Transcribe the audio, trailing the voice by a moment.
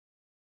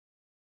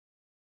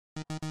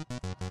Welcome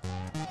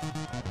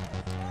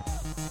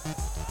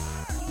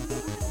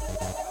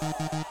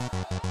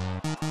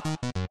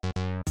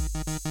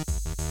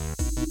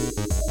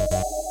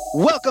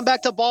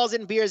back to Balls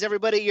and Beers,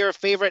 everybody, your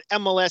favorite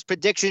MLS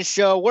prediction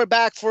show. We're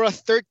back for a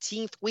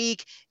 13th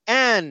week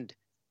and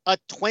a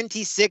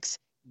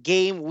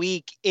 26-game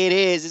week. It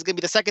is. It's going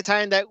to be the second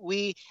time that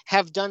we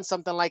have done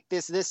something like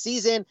this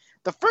season.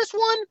 The first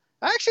one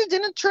actually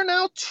didn't turn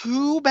out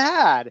too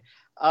bad.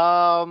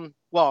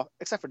 Well,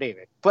 except for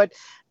David. But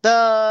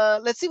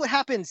let's see what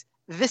happens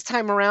this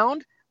time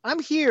around. I'm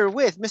here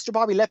with Mr.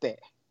 Bobby Lepe.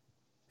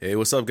 Hey,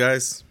 what's up,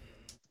 guys?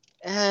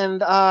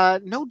 And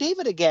no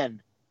David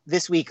again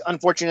this week,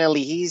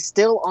 unfortunately. He's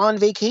still on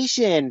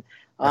vacation.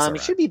 He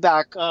should be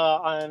back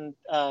on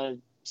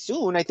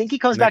soon. I think he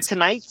comes back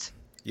tonight.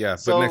 Yeah,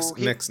 So but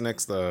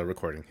next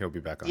recording, he'll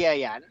be back on.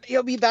 Yeah.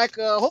 He'll be back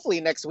hopefully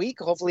next week.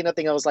 Hopefully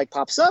nothing else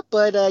pops up.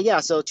 But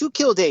so 2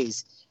 kill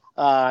days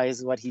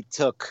is what he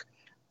took.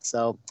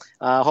 So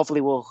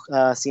hopefully we'll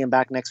see him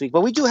back next week.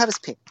 But we do have his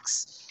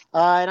picks.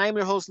 And I'm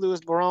your host,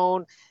 Louis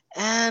Barone.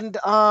 And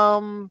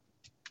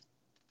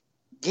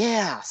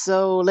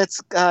so let's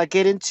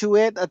get into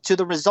it, to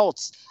the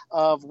results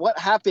of what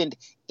happened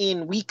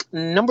in week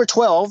number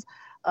 12.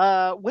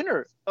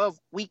 Winner of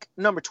week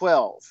number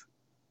 12,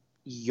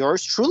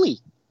 yours truly,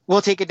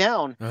 will take it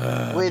down.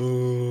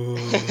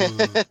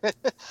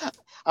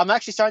 I'm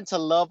actually starting to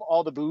love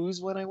all the boos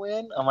when I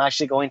win. I'm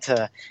actually going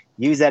to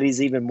use that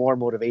as even more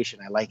motivation.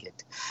 I like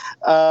it.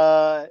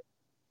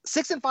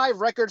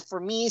 6-5 record for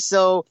me,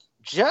 so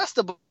just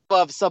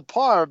above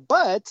subpar,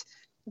 but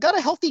got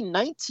a healthy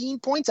 19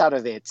 points out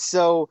of it.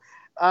 So,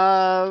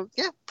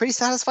 pretty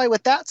satisfied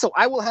with that. So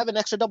I will have an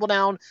extra double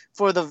down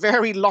for the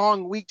very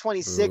long week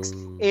 26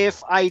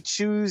 if I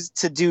choose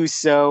to do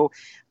so.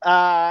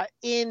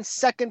 In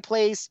second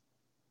place,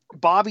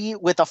 Bobby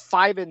with a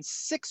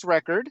 5-6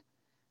 record.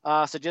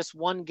 So just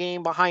one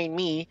game behind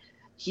me.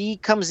 He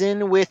comes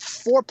in with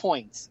 4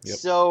 points. Yep.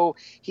 So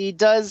he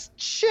does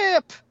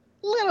chip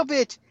a little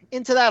bit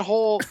into that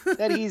hole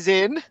that he's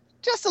in.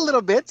 Just a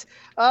little bit.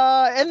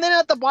 And then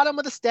at the bottom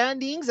of the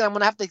standings, I'm going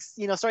to have to,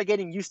 start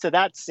getting used to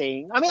that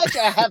saying. I mean,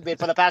 actually, I have been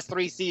for the past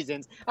 3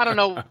 seasons. I don't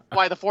know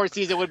why the 4th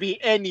season would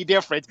be any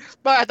different.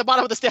 But at the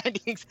bottom of the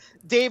standings,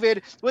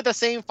 David with the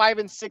same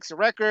 5-6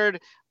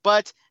 record,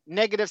 but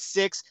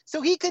 -6.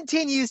 So he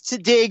continues to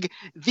dig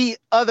the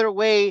other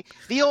way.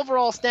 The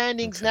overall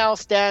standings now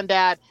stand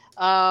at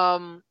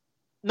no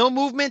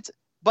movement,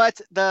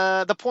 but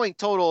the point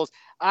totals.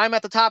 I'm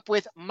at the top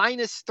with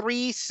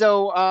 -3,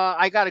 so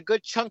I got a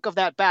good chunk of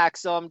that back.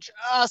 So I'm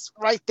just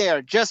right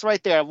there.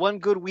 One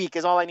good week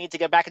is all I need to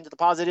get back into the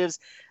positives.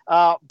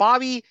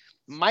 Bobby,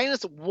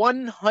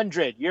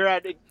 -100. You're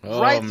at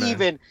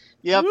even.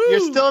 Yep, Woo! You're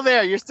still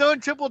there. You're still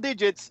in triple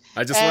digits.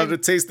 I just wanted to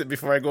taste it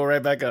before I go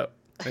right back up.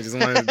 I just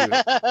wanted to do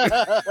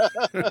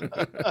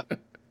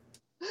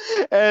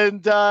it.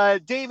 And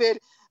David,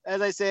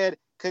 as I said,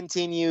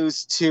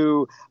 continues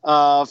to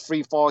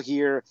free fall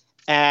here.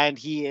 And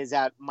he is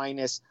at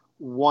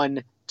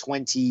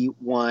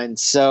 -121.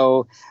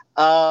 So,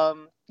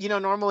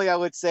 normally I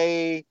would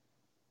say,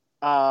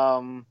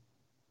 time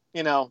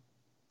to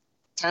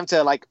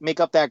make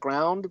up that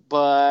ground.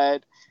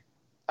 But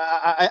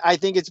I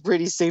think it's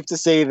pretty safe to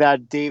say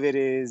that David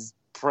is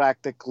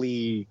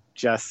practically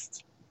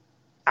just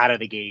out of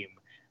the game.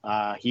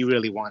 He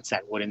really wants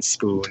that wooden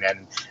spoon.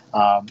 And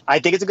I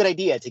think it's a good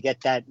idea to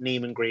get that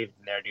name engraved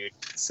in there, dude.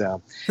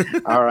 So,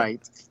 all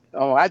right.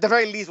 Oh, at the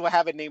very least, we'll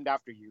have it named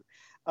after you.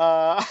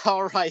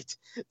 All right.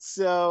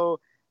 So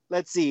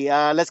let's see.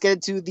 Let's get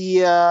into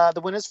the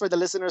winners for the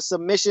listener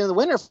submission. The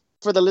winner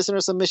for the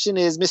listener submission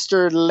is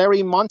Mr.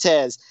 Larry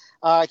Montez.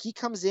 He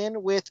comes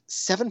in with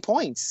 7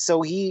 points.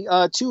 So he,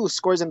 too,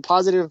 scores in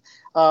positive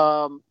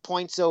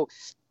points. So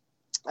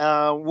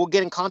we'll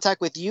get in contact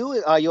with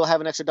you. You'll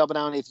have an extra double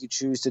down if you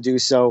choose to do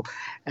so.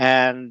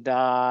 And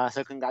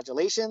so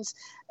congratulations.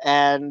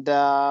 And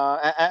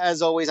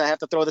as always, I have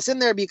to throw this in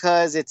there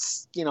because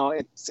it's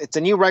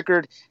a new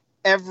record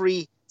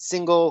every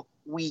single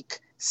week.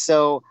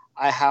 So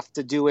I have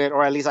to do it,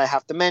 or at least I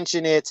have to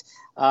mention it.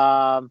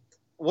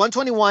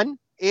 121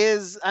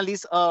 is at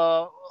least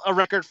a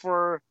record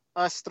for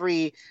us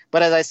 3.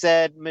 But as I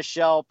said,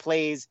 Michelle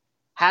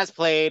has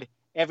played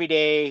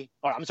every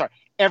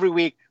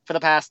week for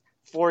the past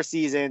 4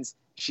 seasons.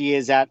 She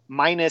is at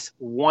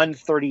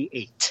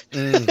 -138.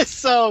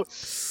 So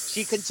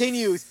she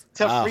continues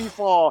to free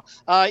fall,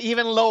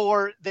 even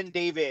lower than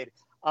David.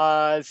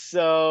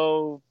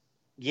 So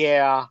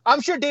yeah,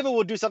 I'm sure David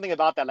will do something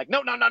about that.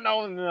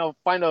 No,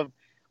 find a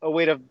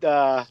way to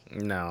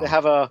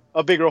have a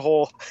bigger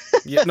hole.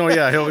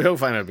 He'll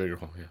find a bigger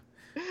hole. Yeah.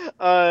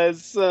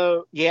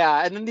 So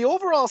yeah, and then the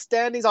overall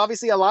standings,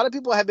 obviously a lot of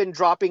people have been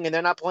dropping and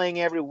they're not playing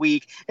every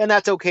week, and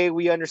that's okay.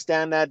 We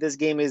understand that this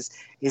game is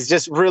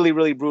just really,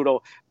 really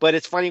brutal. But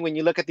it's funny when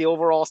you look at the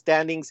overall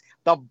standings,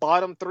 the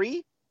bottom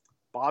 3,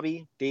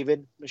 Bobby,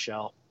 David,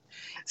 Michelle,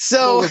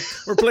 So Well,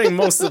 we're playing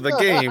most of the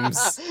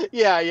games.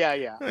 yeah.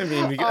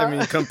 I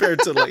mean, compared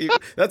to like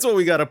that's what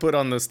we got to put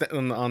on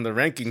on the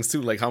rankings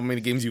too, like how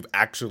many games you've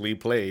actually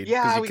played.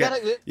 Yeah,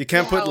 You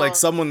can't put like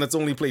someone that's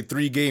only played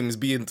 3 games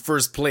be in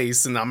first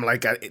place, and I'm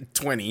like at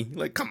 20.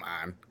 Like, come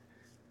on.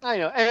 I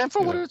know, and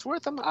for what it's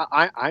worth,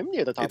 I'm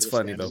near the top. It's of the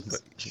funny though,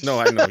 standings. but no,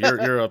 I know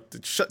you're up.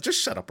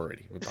 Just shut up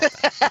already about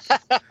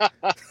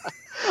that.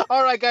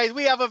 All right, guys,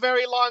 we have a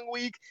very long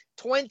week.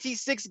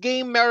 26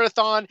 game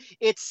marathon.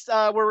 It's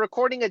we're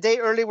recording a day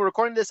early. We're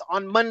recording this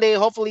on Monday.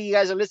 Hopefully you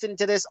guys are listening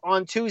to this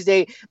on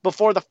Tuesday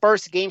before the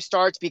first game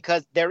starts,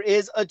 because there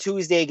is a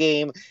Tuesday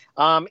game.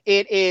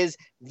 It is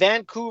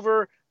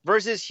Vancouver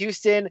versus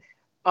Houston.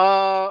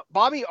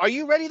 Bobby, are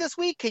you ready this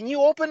week? Can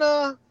you open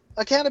a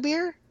can of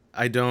beer?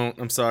 I don't.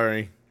 I'm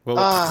sorry. Well,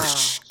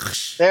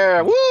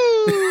 there. Woo!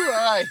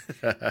 All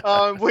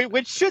right.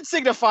 Which should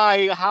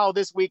signify how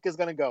this week is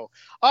going to go.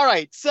 All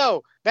right.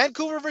 So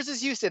Vancouver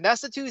versus Houston.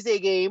 That's the Tuesday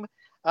game.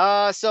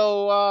 Yeah,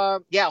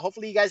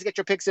 hopefully you guys get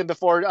your picks in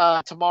before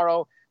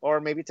tomorrow or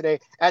maybe today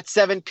at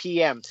 7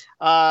 p.m.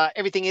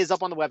 Everything is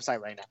up on the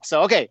website right now.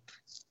 So, okay.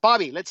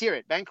 Bobby, let's hear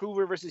it.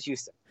 Vancouver versus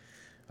Houston.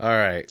 All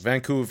right.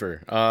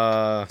 Vancouver.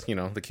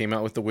 They came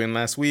out with the win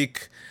last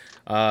week.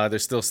 They're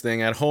still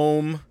staying at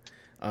home.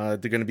 They're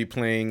going to be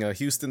playing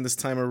Houston this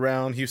time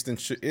around. Houston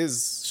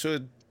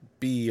should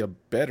be a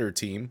better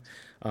team.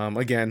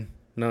 Again,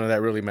 none of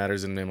that really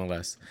matters in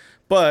MLS.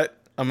 But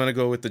I'm going to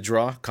go with the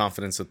draw,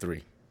 confidence of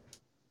 3.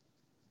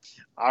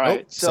 All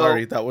right.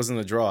 Sorry, that wasn't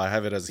a draw. I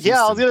have it as Houston.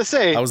 Yeah, I was going to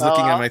say. I was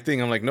looking at my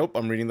thing. I'm like, nope,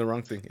 I'm reading the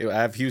wrong thing. I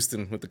have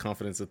Houston with the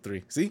confidence of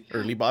 3. See?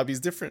 Early Bobby's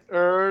different.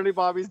 Yep.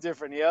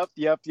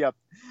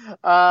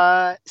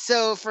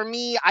 So for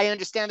me, I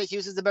understand that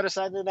Houston's a better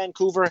side than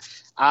Vancouver.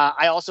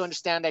 I also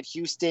understand that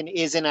Houston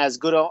isn't as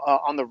good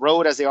on the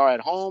road as they are at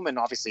home. And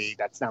obviously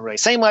that's not really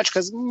saying much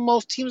because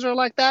most teams are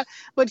like that.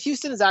 But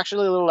Houston is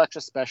actually a little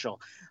extra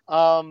special.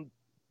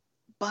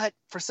 But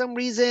for some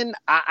reason,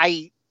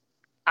 I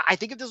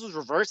think if this was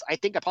reversed, I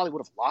think I probably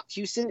would have locked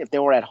Houston if they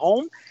were at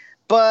home.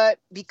 But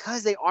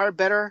because they are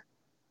better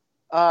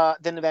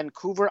than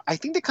Vancouver, I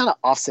think they kind of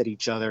offset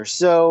each other.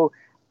 So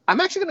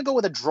I'm actually going to go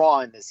with a draw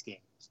in this game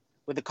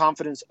with the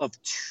confidence of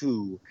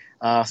 2.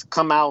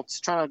 Come out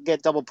trying to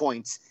get double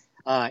points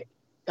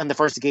in the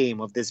first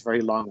game of this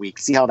very long week.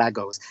 See how that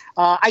goes.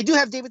 I do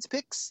have David's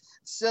picks.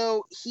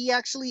 So he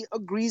actually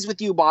agrees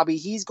with you, Bobby.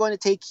 He's going to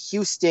take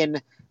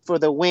Houston for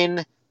the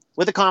win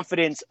with a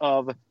confidence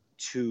of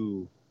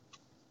 2.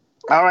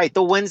 All right,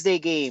 the Wednesday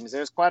games.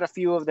 There's quite a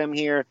few of them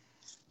here.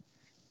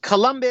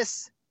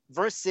 Columbus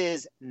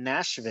versus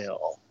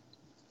Nashville.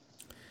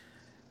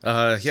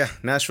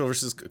 Nashville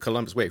versus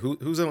Columbus. Wait,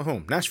 who's at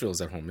home?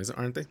 Nashville's at home,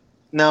 aren't they?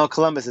 No,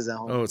 Columbus is at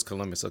home. Oh, it's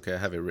Columbus. Okay, I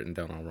have it written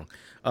down all wrong.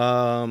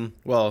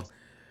 Well,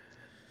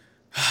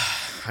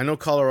 I know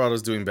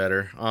Colorado's doing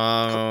better.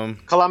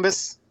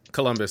 Columbus.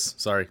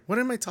 Sorry. What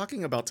am I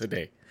talking about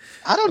today?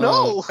 I don't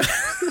know.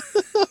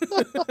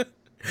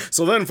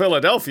 So then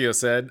Philadelphia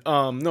said,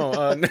 no,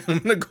 I'm going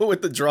to go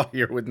with the draw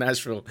here with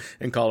Nashville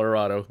and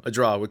Colorado. A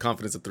draw with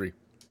confidence of 3.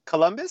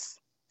 Columbus?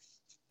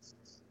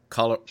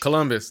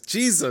 Columbus.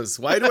 Jesus,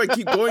 why do I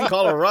keep going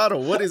Colorado?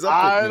 What is up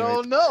with me? I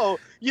don't know.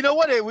 You know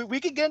what? We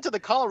can get into the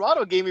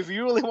Colorado game if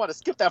you really want to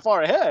skip that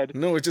far ahead.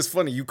 No, it's just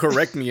funny. You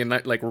correct me and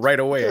like right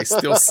away, I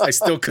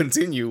still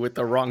continue with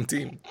the wrong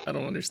team. I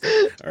don't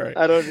understand. All right.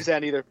 I don't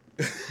understand either.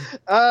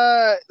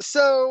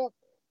 So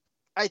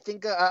I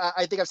think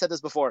I've said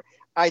this before.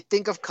 I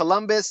think of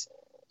Columbus.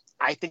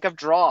 I think of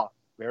draw.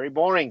 Very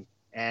boring.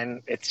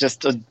 And it's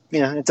just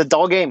it's a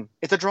dull game.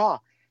 It's a draw.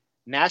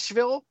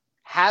 Nashville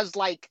has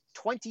like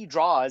 20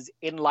 draws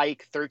in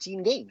like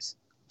 13 games.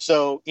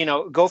 So,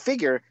 go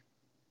figure.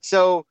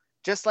 So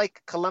just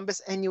like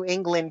Columbus and New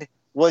England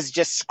was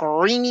just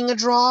screaming a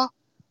draw,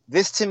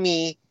 this to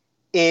me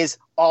is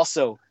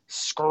also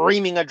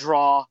screaming a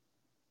draw.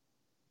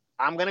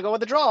 I'm going to go with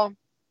the draw,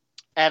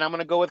 and I'm going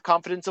to go with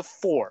confidence of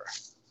 4.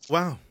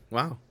 Wow.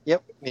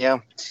 Yep. Yeah.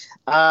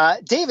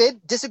 David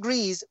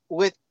disagrees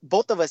with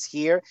both of us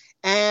here,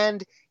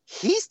 and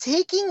he's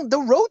taking the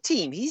road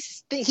team.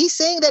 He's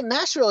saying that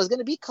Nashville is going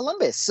to beat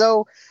Columbus.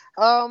 So,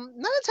 not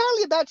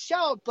entirely a bad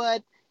shout,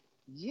 but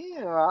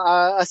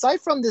yeah,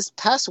 aside from this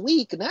past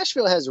week,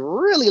 Nashville has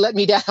really let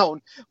me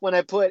down when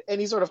I put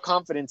any sort of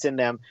confidence in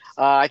them.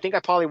 I think I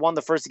probably won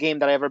the first game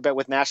that I ever bet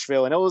with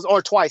Nashville,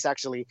 or twice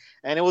actually,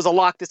 and it was a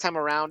lock this time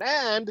around,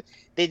 and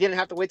they didn't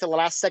have to wait till the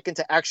last second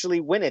to actually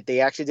win it. They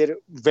actually did it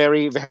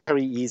very,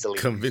 very easily.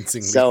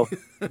 Convincingly. So,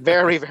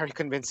 very, very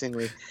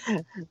convincingly.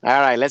 All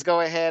right, let's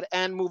go ahead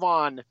and move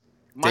on.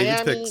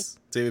 Miami.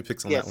 David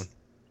picks on that one.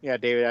 Yeah,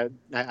 David.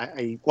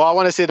 I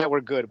want to say that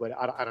we're good, but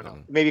I don't know.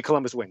 Maybe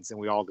Columbus wins and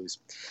we all lose.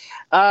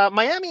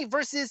 Miami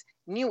versus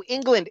New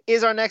England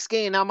is our next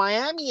game. Now,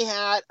 Miami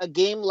had a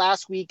game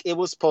last week. It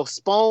was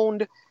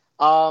postponed.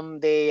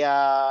 They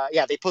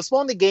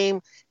postponed the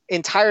game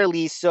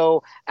entirely.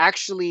 So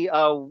actually,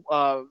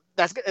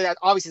 that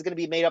obviously is going to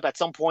be made up at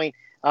some point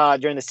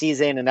during the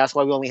season, and that's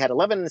why we only had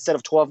 11 instead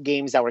of 12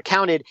 games that were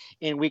counted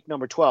in week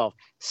number 12.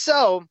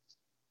 So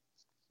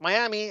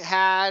Miami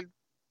had a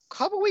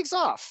couple weeks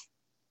off.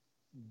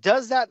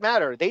 Does that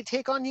matter? They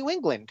take on New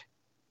England.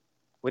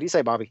 What do you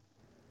say, Bobby?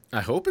 I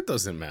hope it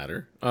doesn't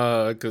matter,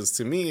 because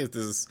to me,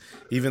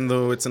 even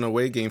though it's an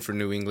away game for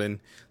New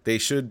England, they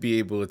should be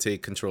able to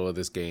take control of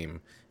this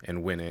game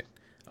and win it.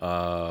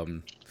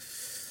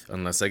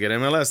 Unless I get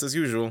MLS as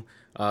usual.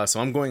 So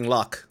I'm going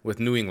lock with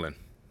New England.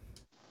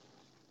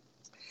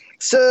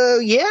 So,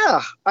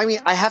 yeah, I mean,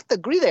 I have to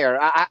agree there.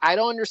 I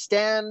don't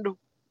understand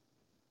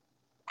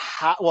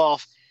how,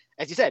 well,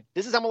 as you said,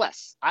 this is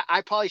MLS.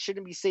 I probably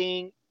shouldn't be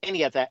saying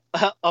any of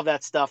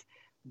that stuff,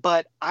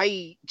 but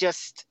I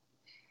just,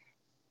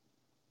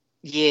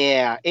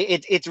 yeah,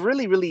 it's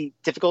really, really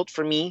difficult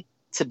for me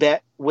to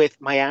bet with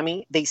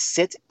Miami. They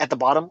sit at the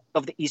bottom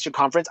of the Eastern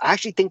Conference. I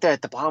actually think they're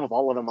at the bottom of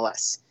all of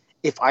MLS,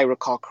 if I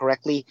recall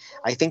correctly.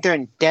 I think they're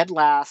in dead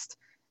last.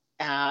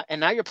 And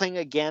now you're playing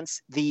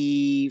against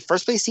the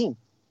first place team.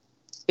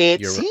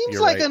 It seems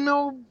like right. A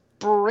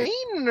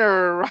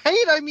no-brainer,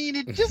 right? I mean,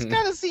 it just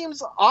kind of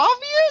seems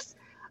obvious.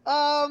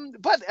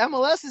 But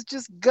MLS is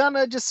just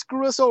gonna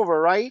screw us over,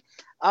 right?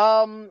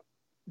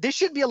 This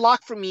should be a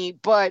lock for me,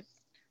 but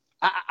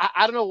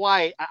I don't know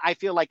why. I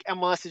feel like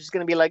MLS is just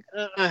gonna be like,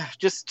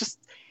 just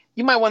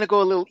you might want to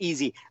go a little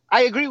easy.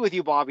 I agree with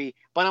you, Bobby,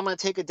 but I'm gonna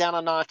take it down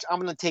a notch. I'm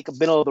gonna take a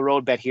middle of the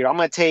road bet here. I'm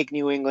gonna take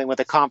New England with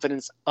a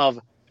confidence of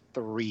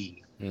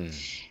 3.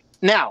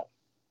 Now,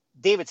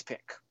 David's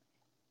pick.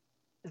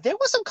 There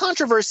was some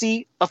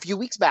controversy a few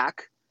weeks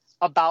back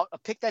about a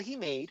pick that he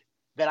made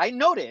that I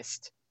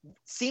noticed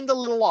seemed a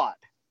little odd.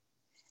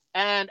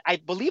 And I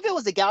believe it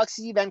was the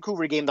Galaxy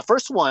Vancouver game, the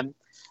first one.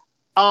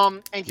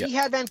 He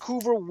had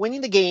Vancouver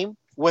winning the game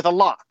with a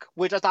lock,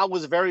 which I thought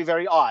was very,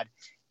 very odd.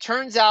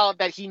 Turns out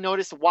that he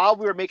noticed while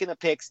we were making the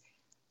picks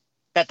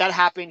that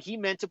happened. He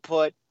meant to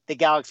put the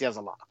Galaxy as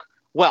a lock.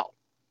 Well,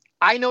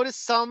 I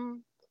noticed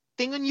something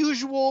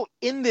unusual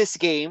in this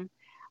game.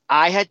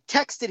 I had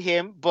texted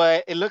him,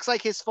 but it looks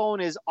like his phone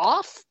is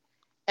off,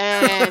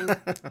 and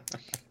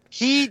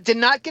he did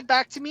not get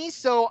back to me,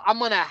 so I'm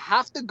going to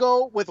have to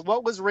go with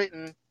what was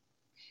written.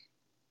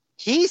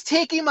 He's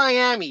taking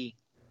Miami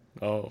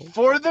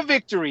for the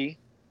victory,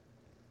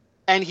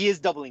 and he is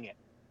doubling it.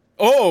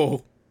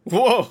 Oh,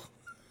 whoa.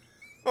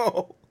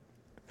 Oh,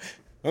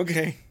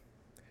 okay.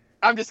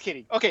 I'm just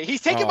kidding. Okay,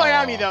 he's taking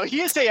Miami, though.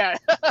 He is saying,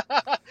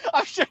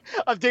 I'm sure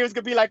David's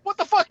going to be like, what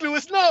the fuck,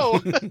 Lewis?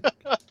 No.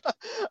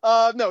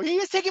 No, he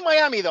is taking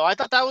Miami, though. I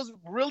thought that was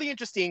really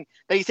interesting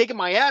that he's taking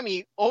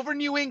Miami over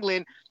New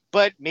England,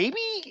 but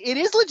maybe it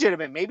is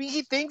legitimate. Maybe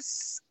he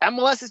thinks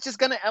MLS is just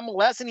going to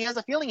MLS and he has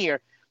a feeling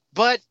here.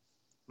 But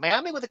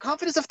Miami with a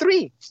confidence of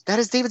 3. That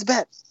is David's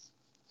bet.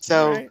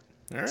 So all right.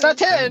 It's not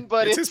 10,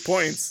 but it's his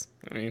points.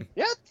 I mean,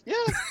 yeah.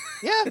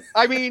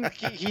 I mean,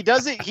 he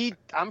doesn't.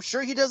 I'm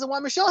sure he doesn't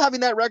want Michelle having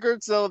that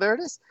record. So there it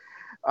is.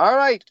 All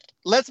right,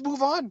 let's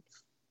move on.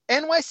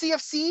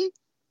 NYCFC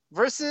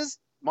versus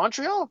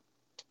Montreal.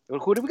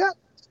 Who do we got?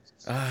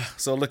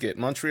 So look at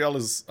Montreal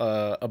is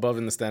above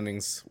in the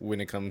standings when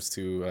it comes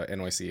to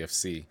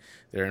NYCFC.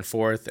 They're in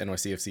 4th.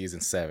 NYCFC is in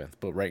 7th.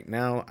 But right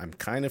now, I'm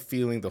kind of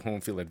feeling the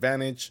home field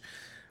advantage.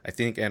 I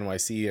think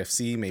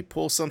NYCFC may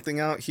pull something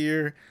out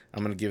here.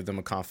 I'm going to give them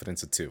a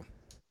confidence of 2.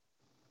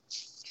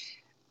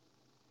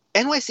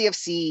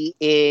 NYCFC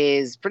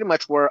is pretty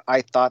much where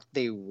I thought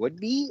they would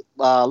be.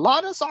 A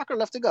lot of soccer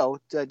left to go.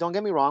 Don't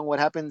get me wrong. What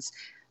happens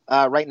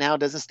right now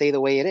doesn't stay the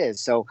way it is.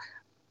 So,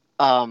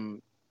 a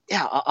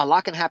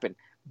lot can happen.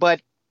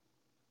 But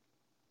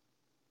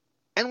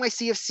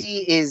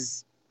NYCFC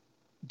is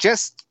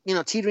just,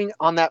 teetering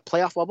on that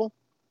playoff bubble.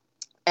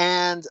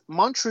 And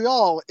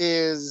Montreal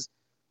is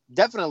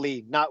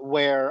definitely not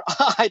where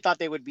I thought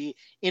they would be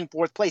in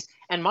 4th place.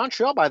 And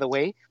Montreal, by the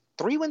way,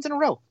 3 wins in a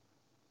row.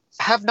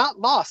 Have not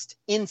lost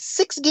in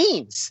 6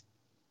 games.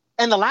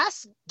 And the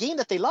last game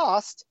that they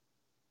lost,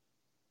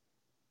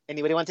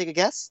 anybody want to take a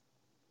guess?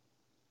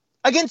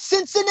 Against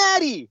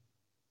Cincinnati.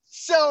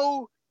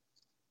 So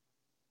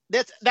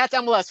that's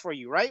MLS for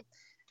you, right?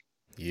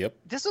 Yep.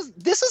 This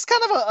is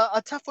kind of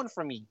a tough one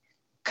for me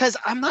because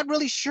I'm not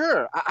really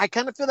sure. I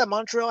kind of feel that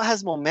Montreal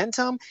has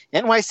momentum.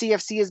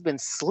 NYCFC has been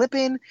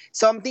slipping.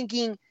 So I'm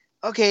thinking,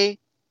 okay,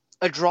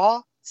 a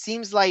draw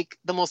seems like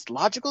the most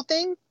logical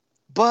thing,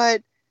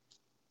 but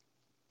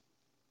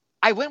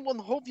I went with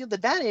the home field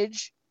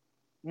advantage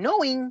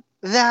knowing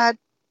that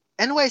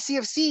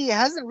NYCFC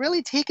hasn't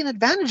really taken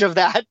advantage of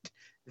that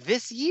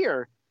this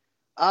year.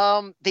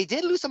 They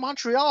did lose to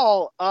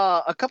Montreal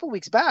a couple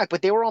weeks back,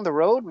 but they were on the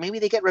road. Maybe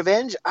they get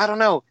revenge. I don't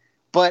know.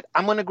 But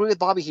I'm going to agree with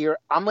Bobby here.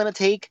 I'm going to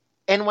take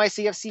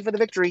NYCFC for the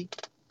victory.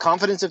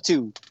 Confidence of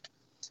 2.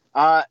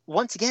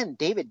 Once again,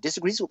 David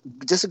disagrees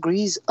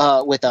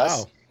with us.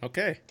 Wow.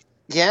 Okay.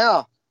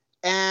 Yeah.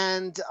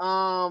 And you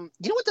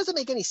know what doesn't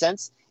make any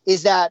sense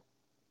is that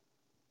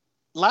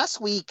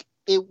last week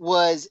it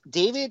was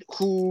David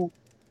who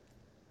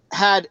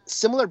had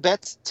similar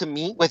bets to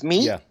me with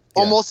me. Yeah.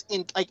 Almost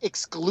in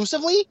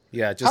exclusively.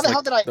 Yeah, just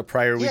the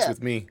prior weeks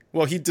with me.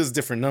 Well, he does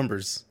different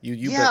numbers.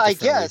 You bet I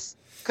guess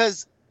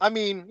because I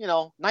mean,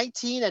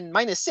 19 and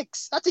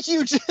 -6. That's a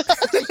huge,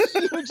 that's a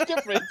huge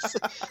difference.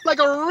 Like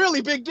a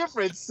really big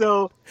difference.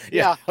 So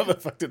Yeah, yeah, how the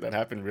fuck did that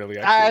happen? Really,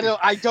 I actually. don't,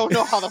 I don't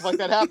know how the fuck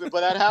that happened,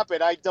 but that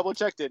happened. I double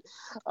checked it.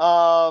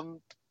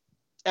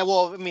 And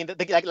well, I mean,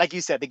 like you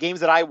said, the games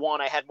that I won,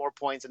 I had more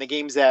points, and the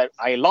games that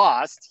I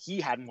lost,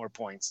 he had more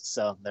points.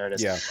 So there it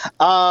is. Yeah.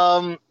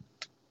 Um,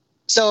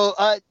 so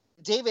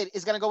David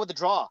is gonna go with the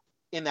draw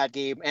in that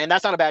game, and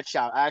that's not a bad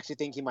shout. I actually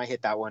think he might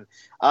hit that one.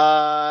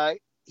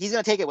 He's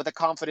gonna take it with a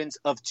confidence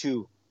of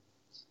 2.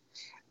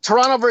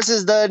 Toronto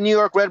versus the New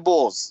York Red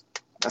Bulls.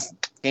 That's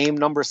game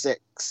number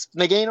 6.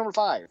 No, game number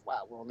 5.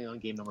 Wow, we're only on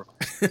game number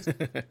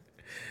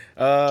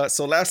 5.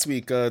 So last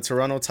week,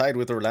 Toronto tied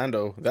with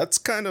Orlando. That's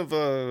kind of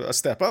a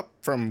step up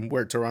from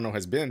where Toronto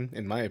has been,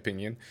 in my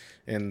opinion,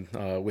 and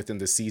within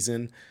the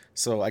season.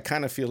 So I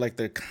kind of feel like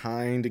they're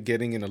kind of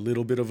getting in a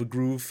little bit of a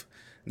groove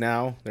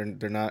now.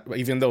 They're not,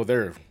 even though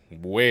they're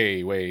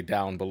way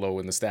down below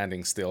in the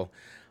standings still.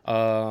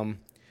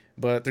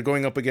 But they're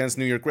going up against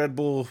New York Red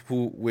Bull,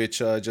 which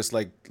just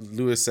like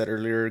Lewis said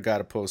earlier, got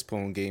a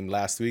postponed game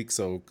last week,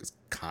 so it's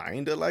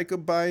kind of like a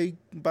bye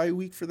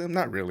week for them.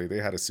 Not really. They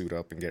had to suit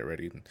up and get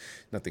ready, and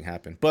nothing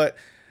happened. But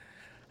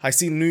I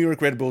see New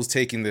York Red Bulls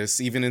taking this,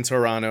 even in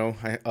Toronto.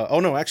 I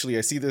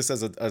see this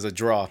as a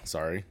draw.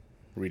 Sorry,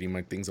 reading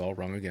my things all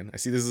wrong again. I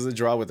see this as a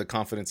draw with a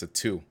confidence of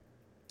 2.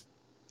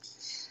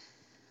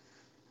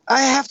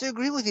 I have to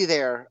agree with you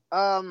there.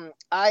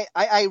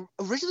 I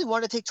originally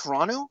wanted to take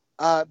Toronto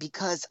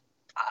because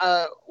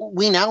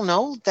we now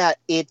know that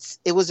it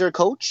was their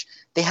coach.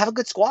 They have a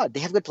good squad.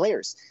 They have good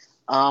players.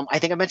 I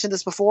think I mentioned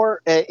this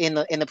before in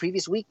the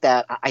previous week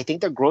that I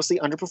think they're grossly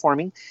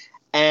underperforming,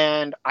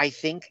 and I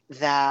think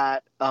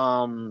that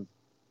that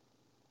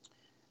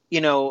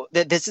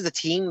this is a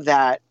team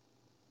that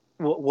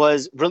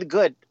was really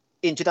good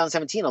in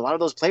 2017. A lot of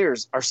those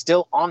players are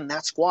still on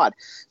that squad.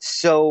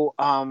 So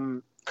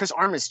Chris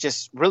Armas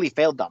just really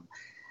failed them.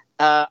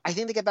 I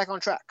think they get back on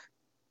track.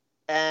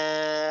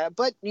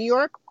 But New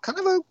York, kind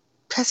of a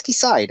pesky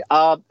side.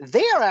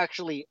 They are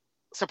actually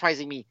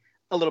surprising me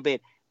a little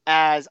bit,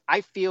 as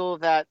I feel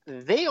that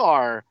they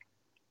are,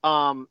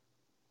 I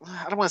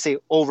don't want to say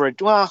over.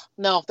 Well,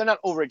 no, they're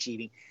not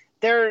overachieving.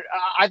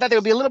 I thought they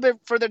would be a little bit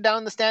further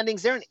down the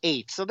standings. They're in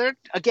 8th, so they're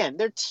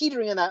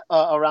teetering in that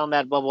around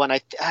that bubble. And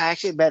I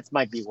actually that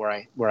might be where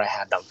I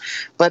had them.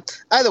 But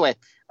either way,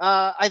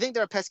 I think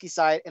they're a pesky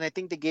side, and I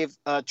think they give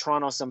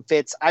Toronto some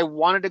fits. I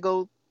wanted to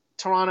go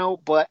Toronto,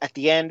 but at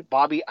the end,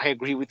 Bobby, I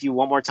agree with you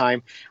one more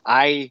time.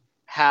 I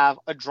have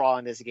a draw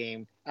in this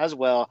game as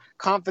well.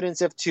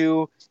 Confidence of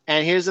 2.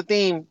 And here's the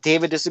theme.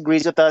 David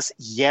disagrees with us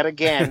yet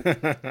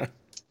again.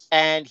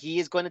 And he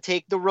is going to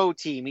take the road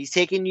team. He's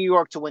taking New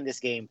York to win this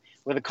game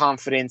with a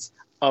confidence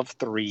of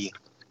 3.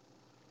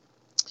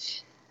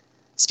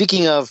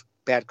 Speaking of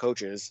bad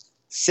coaches,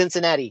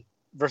 Cincinnati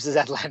versus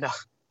Atlanta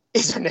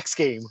is our next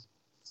game.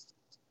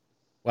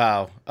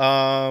 Wow.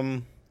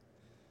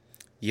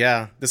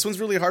 Yeah, this one's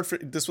really hard.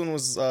 This one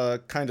was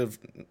kind of,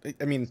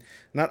 I mean,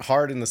 not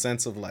hard in the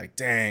sense of like,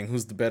 dang,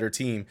 who's the better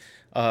team?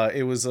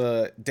 It was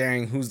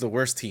dang, who's the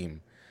worst team?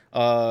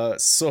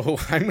 So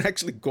I'm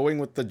actually going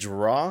with the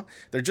draw.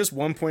 They're just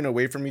 1 point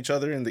away from each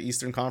other in the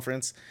Eastern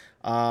Conference.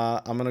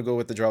 I'm gonna go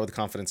with the draw with the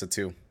confidence of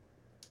 2.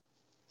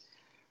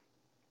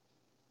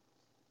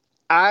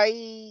 Are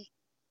you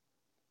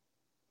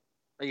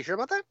sure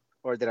about that?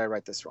 Or did I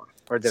write this wrong?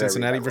 Or did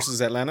Cincinnati I read that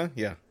versus Atlanta?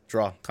 Yeah,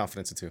 draw,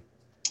 confidence of 2.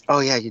 Oh,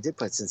 yeah, you did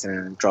put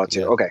Cincinnati in draw 2.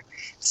 Yeah. Okay,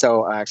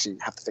 so I actually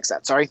have to fix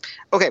that. Sorry.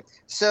 Okay,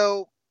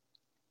 so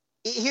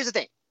here's the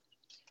thing.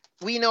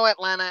 We know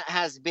Atlanta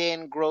has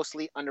been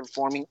grossly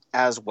underperforming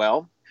as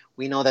well.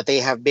 We know that they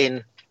have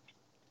been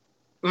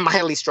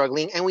mildly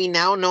struggling, and we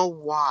now know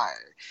why.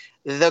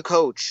 The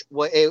coach,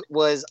 it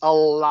was a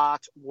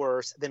lot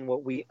worse than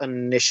what we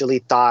initially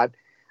thought.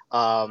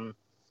 No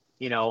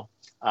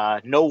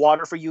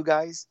water for you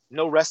guys,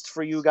 no rest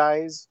for you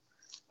guys.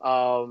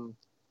 The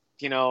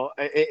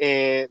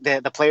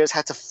players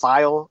had to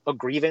file a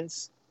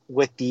grievance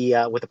with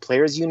the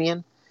players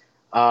union.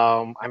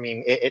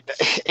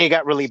 It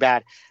got really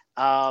bad.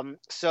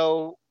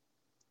 So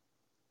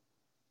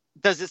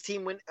does this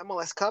team win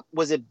MLS Cup?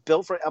 Was it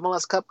built for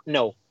MLS Cup?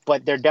 No,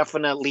 but they're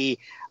definitely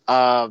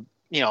better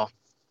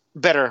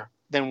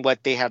than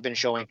what they have been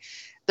showing.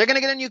 They're going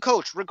to get a new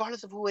coach.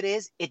 Regardless of who it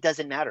is, it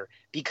doesn't matter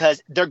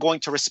because they're going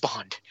to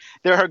respond.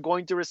 They're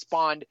going to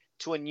respond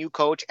to a new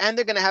coach, and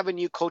they're going to have a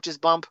new coach's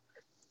bump.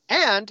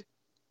 And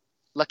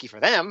lucky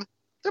for them,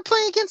 they're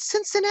playing against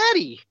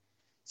Cincinnati.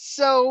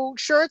 So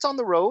sure, it's on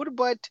the road,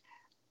 but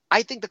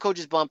I think the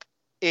coach's bump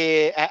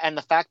and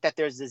the fact that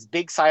there's this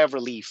big sigh of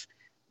relief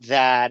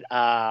that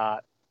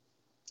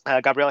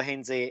Gabriel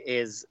Heinze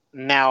is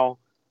now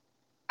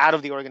out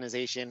of the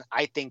organization,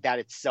 I think that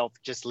itself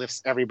just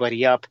lifts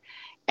everybody up.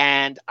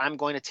 And I'm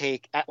going to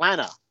take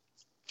Atlanta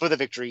for the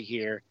victory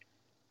here.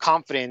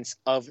 Confidence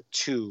of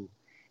 2.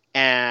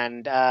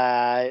 And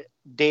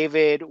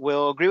David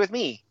will agree with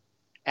me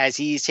as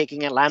he's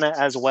taking Atlanta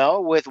as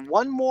well with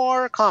one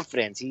more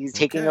confidence. He's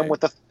taking them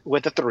with a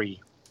 3.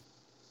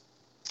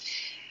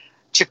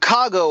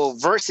 Chicago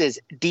versus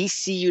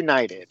DC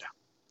United.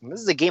 And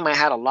this is a game I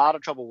had a lot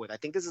of trouble with. I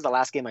think this is the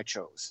last game I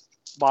chose.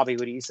 Bobby,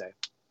 what do you say?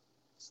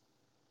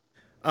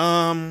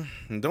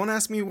 Don't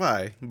ask me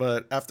why,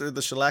 but after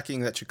the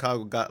shellacking that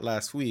Chicago got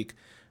last week,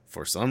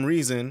 for some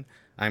reason,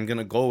 I'm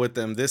gonna go with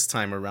them this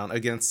time around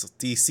against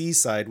DC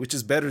side, which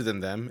is better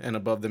than them and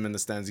above them in the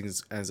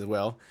standings as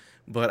well.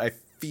 But I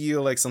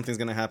feel like something's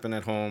gonna happen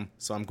at home,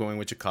 so I'm going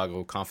with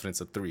Chicago.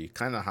 Confidence of 3,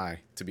 kind of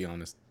high, to be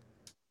honest.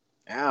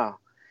 Yeah.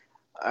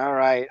 All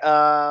right.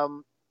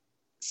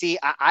 See,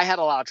 I had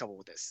a lot of trouble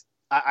with this.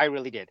 I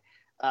really did.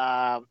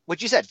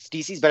 What you said,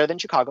 DC's better than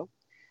Chicago.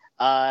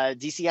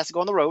 DC has to go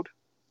on the road.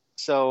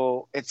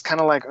 So it's kind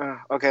of like,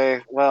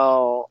 okay,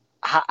 well,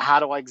 how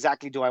do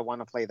I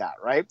want to play that,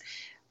 right?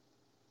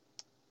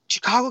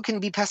 Chicago can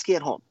be pesky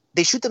at home.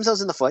 They shoot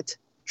themselves in the foot,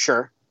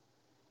 sure.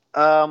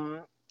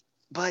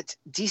 But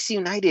DC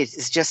United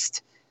is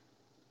just,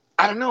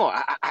 I don't know.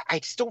 I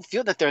just don't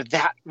feel that they're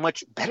that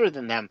much better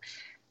than them.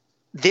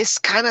 This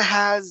kind of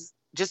has,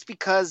 just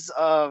because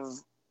of,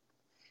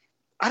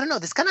 I don't know,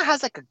 this kind of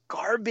has like a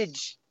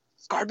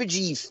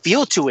garbagey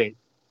feel to it,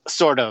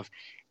 sort of.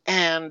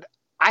 And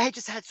I had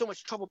just had so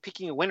much trouble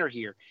picking a winner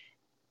here.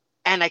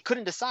 And I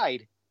couldn't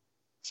decide.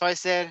 So I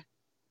said,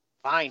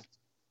 fine,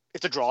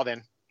 it's a draw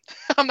then.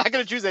 I'm not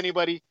going to choose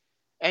anybody.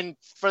 And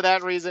for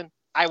that reason,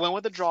 I went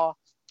with a draw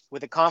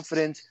with a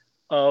confidence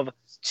of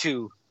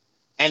 2.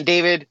 And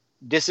David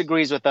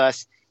disagrees with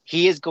us.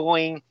 He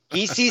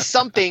sees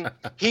something.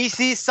 He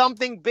sees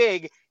something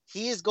big.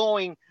 He is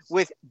going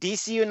with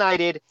DC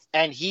United,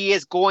 and he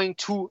is going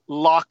to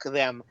lock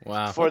them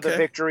for the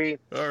victory.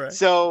 All right.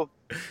 So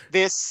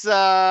this,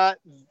 I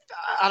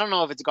don't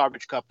know if it's a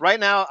garbage cup. Right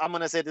now, I'm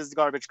going to say this is a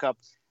garbage cup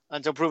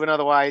until proven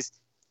otherwise.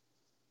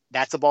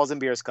 That's a Balls and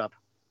Beers cup,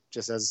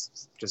 just as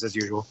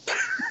usual.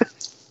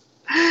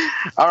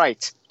 All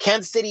right.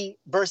 Kansas City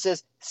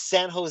versus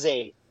San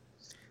Jose.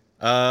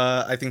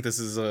 I think this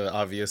is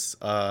obvious.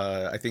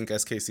 I think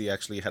SKC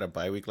actually had a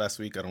bye week last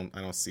week. I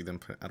don't see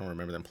them. I don't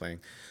remember them playing.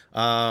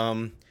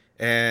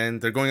 And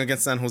they're going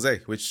against San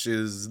Jose, which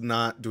is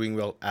not doing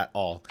well at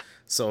all.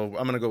 So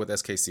I'm gonna go with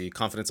SKC.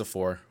 Confidence of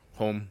 4,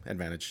 home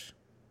advantage.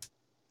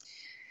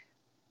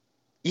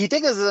 You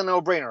think this is a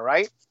no-brainer,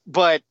 right?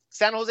 But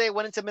San Jose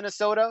went into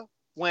Minnesota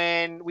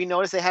when we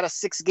noticed they had a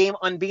 6-game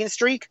unbeaten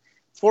streak,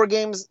 4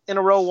 games in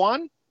a row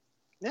won.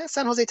 Yeah,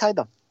 San Jose tied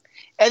them.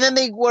 And then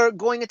they were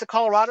going into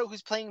Colorado,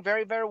 who's playing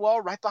very, very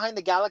well, right behind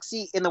the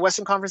Galaxy in the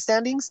Western Conference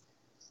standings.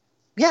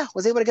 Yeah,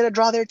 was able to get a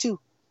draw there too.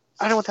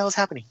 I don't know what the hell is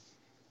happening.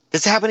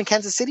 Does it happen in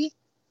Kansas City?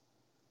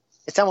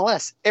 It's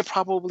MLS. It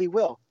probably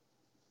will.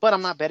 But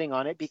I'm not betting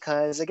on it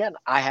because, again,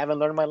 I haven't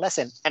learned my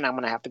lesson, and I'm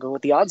going to have to go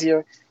with the odds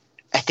here.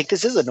 I think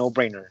this is a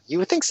no-brainer. You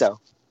would think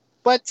so.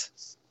 But,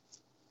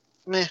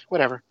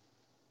 whatever.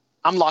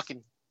 I'm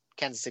locking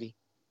Kansas City.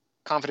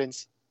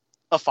 Confidence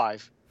of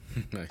 5.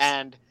 Nice.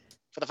 And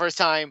for the first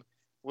time,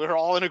 we're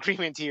all in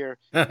agreement here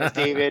with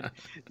David.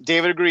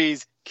 David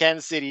agrees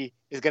Kansas City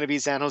is going to be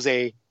San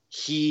Jose.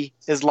 He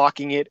is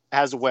locking it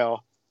as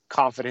well.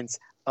 Confidence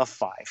of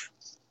 5.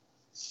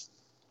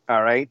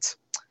 All right.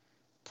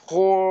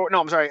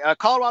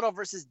 Colorado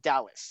versus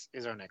Dallas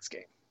is our next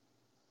game.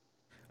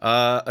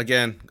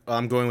 Again,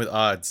 I'm going with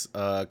odds.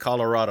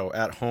 Colorado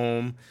at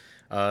home.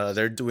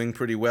 They're doing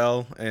pretty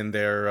well in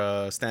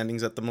their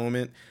standings at the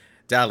moment.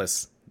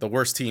 Dallas, the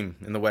worst team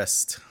in the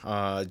West.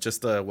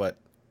 Just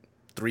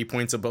 3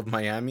 points above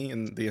Miami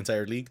in the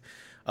entire league.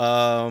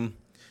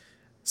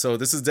 So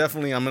this is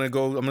definitely, I'm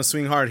gonna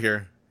swing hard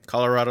here.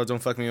 Colorado,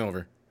 don't fuck me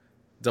over.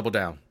 Double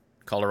down.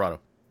 Colorado.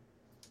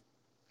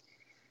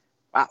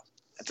 Wow,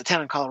 that's a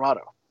 10 in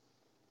Colorado.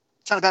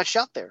 It's not a bad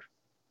shot there,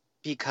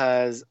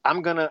 because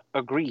I'm gonna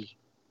agree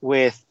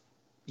with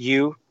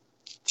you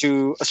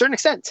to a certain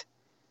extent.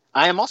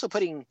 I am also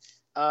putting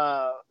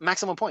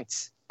maximum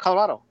points.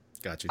 Colorado.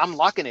 Got you. I'm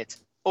locking it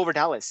over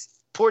Dallas.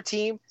 Poor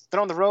team. They're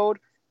on the road.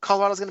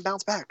 Colorado's going to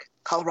bounce back.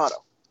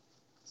 Colorado.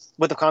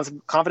 With a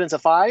confidence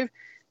of 5.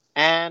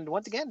 And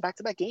once again,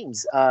 back-to-back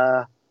games.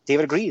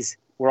 David agrees.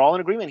 We're all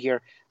in agreement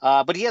here.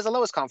 But he has the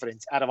lowest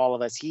confidence out of all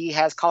of us. He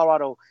has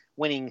Colorado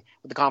winning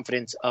with the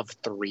confidence of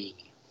 3.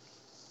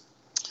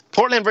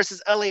 Portland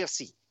versus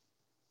LAFC.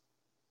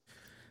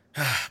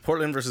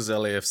 Portland versus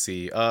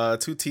LAFC.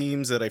 2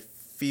 teams that I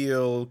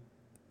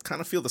kind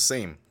of feel the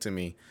same to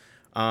me.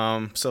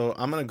 So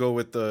I'm going to go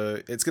with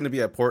it's going to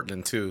be at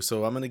Portland too.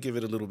 So I'm going to give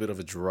it a little bit of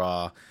a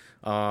draw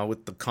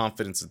with the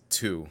confidence of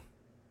 2.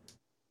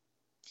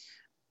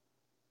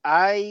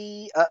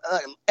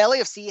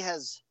 LAFC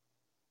has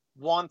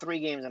won 3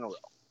 games in a row.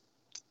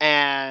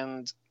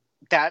 And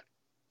that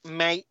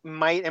might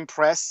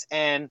impress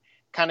and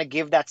kind of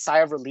give that sigh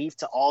of relief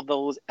to all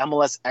those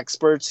MLS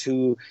experts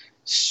who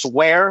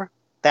swear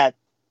that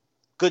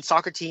good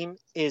soccer team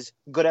is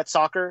good at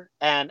soccer.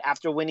 And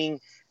after winning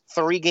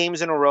 3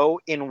 games in a row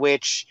in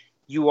which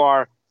you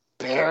are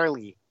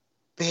barely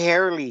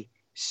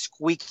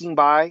squeaking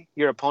by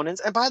your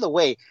opponents. And by the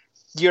way,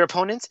 your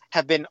opponents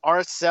have been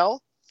RSL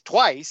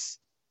twice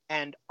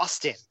and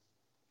Austin.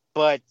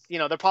 But,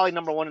 they're probably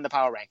number 1 in the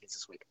power rankings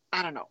this week.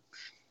 I don't know.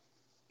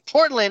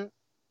 Portland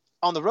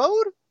on the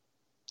road,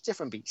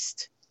 different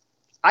beast.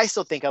 I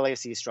still think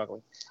LAFC is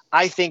struggling.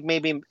 I think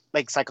maybe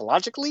like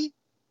psychologically,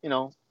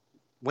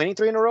 winning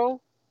 3 in a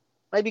row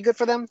might be good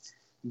for them,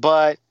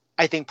 but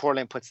I think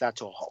Portland puts that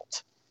to a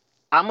halt.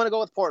 I'm going to go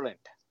with Portland.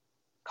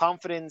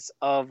 Confidence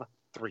of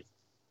 3.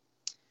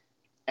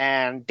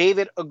 And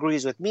David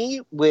agrees with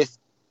me with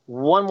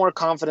one more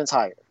confidence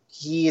higher.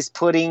 He is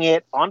putting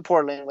it on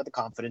Portland with a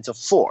confidence of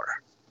 4.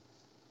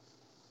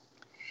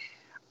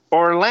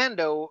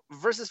 Orlando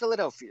versus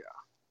Philadelphia.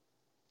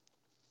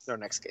 Their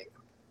next game.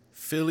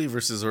 Philly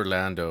versus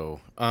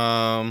Orlando.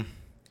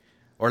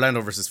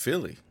 Orlando versus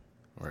Philly,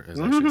 or as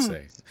I should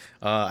say.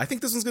 I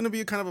think this one's going to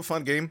be kind of a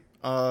fun game.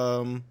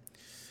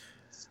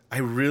 I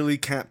really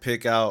can't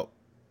pick out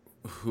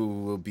who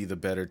will be the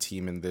better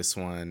team in this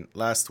one.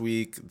 Last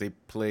week, they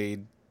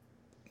played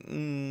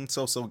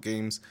so-so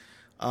games.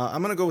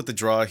 I'm going to go with the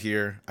draw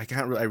here.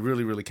 I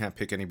really can't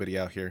pick anybody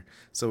out here.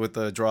 So with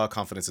the draw,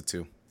 confidence of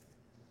 2.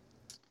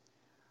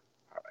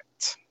 All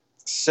right.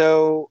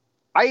 So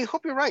I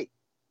hope you're right.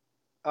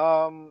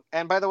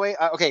 And by the way,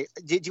 okay,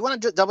 do you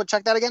want to double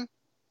check that again?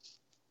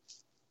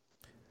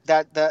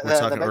 We're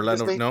talking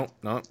Orlando.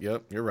 No,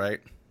 yep, you're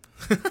right.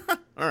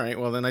 All right,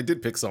 well then I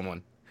did pick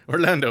someone.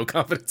 Orlando,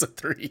 confidence of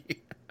 3.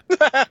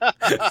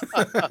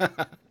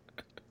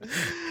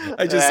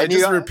 I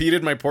just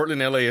repeated my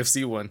Portland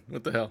LAFC one.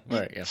 What the hell? All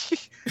right, yeah.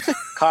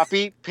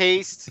 Copy,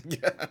 paste,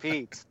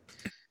 repeat.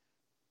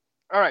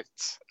 All right.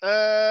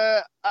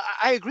 I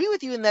agree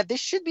with you in that this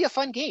should be a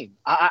fun game.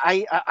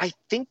 I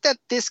think that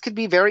this could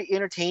be very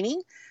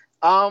entertaining.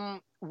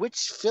 Which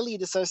Philly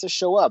decides to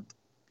show up?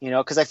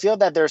 Because I feel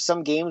that there are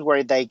some games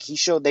where they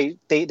show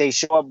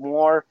up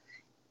more,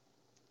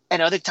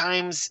 and other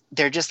times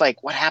they're just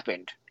like, what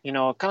happened? Kind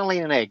of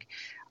laying an egg.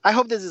 I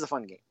hope this is a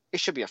fun game. It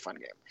should be a fun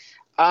game.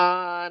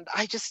 And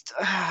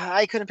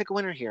I couldn't pick a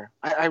winner here.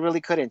 I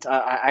really couldn't.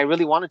 I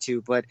really wanted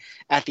to, but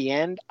at the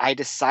end, I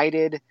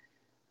decided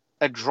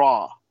a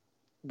draw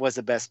was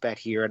the best bet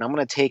here, and I'm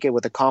going to take it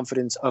with a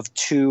confidence of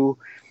 2.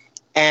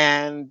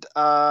 And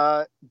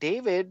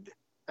David,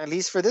 at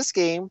least for this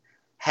game,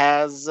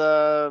 has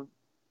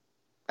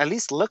at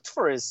least looked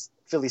for his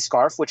Philly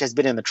scarf, which has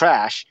been in the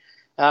trash,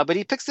 but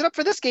he picks it up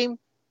for this game.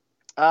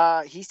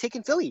 He's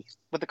taking Philly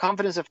with a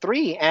confidence of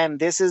 3, and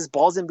this is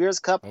Balls and Beers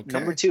Cup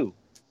number 2.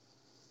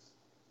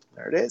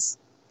 There it is.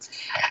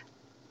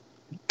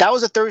 That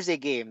was a Thursday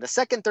game. The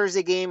second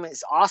Thursday game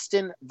is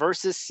Austin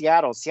versus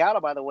Seattle. Seattle,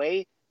 by the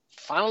way,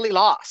 finally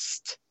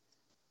lost.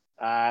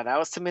 That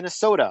was to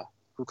Minnesota,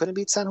 who couldn't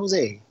beat San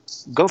Jose.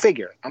 Go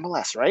figure.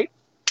 MLS, right?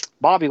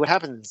 Bobby, what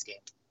happened in this game?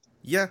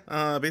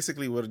 Yeah,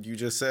 basically what you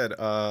just said.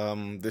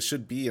 This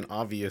should be an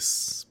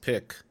obvious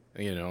pick,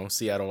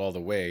 Seattle all the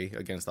way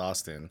against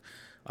Austin.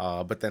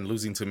 But then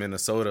losing to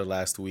Minnesota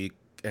last week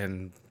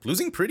and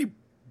losing pretty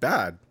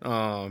bad.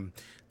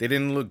 They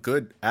didn't look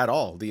good at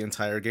all the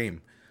entire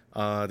game.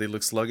 They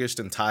look sluggish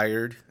and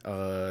tired.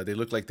 They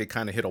look like they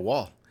kind of hit a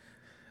wall.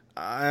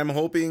 I'm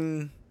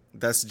hoping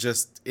that's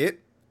just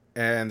it,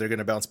 and they're going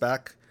to bounce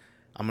back.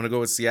 I'm going to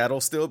go with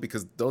Seattle still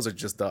because those are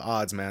just the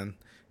odds, man.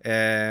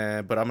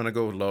 But I'm going to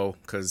go low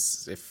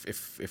because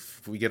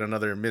if we get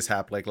another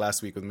mishap like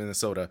last week with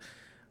Minnesota,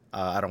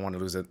 I don't want to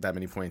lose that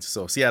many points.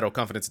 So Seattle,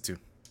 confidence of 2.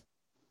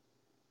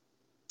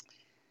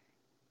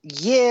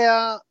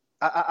 Yeah,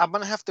 I'm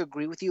going to have to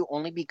agree with you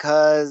only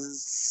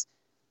because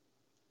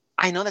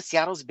I know that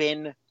Seattle's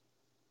been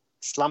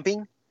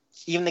slumping.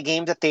 Even the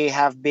games that they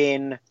have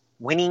been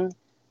winning,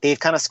 they've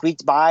kind of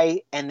squeaked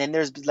by. And then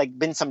there's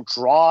been some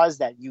draws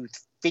that you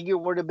figure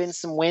would have been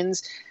some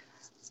wins.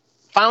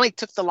 Finally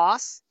took the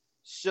loss.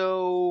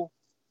 So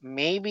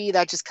maybe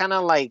that just kind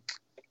of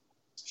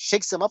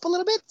shakes them up a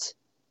little bit.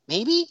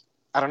 Maybe.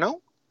 I don't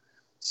know.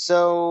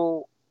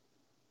 So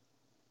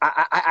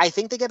I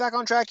think they get back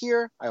on track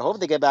here. I hope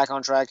they get back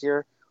on track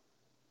here.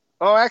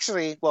 Oh,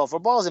 actually, well, for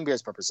Balls and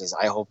Beers purposes,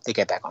 I hope they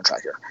get back on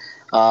track here.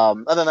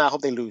 Other than that, I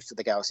hope they lose to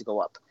the Galaxy go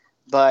up.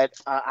 But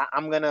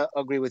I'm going to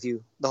agree with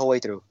you the whole way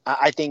through.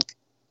 I think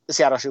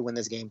Seattle should win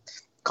this game.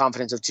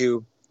 Confidence of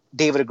 2.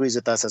 David agrees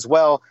with us as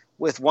well,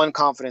 with 1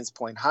 confidence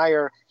point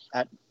higher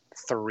at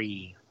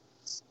 3.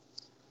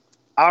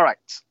 All right.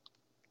 Let's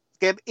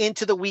get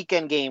into the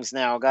weekend games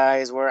now,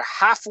 guys. We're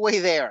halfway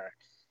there.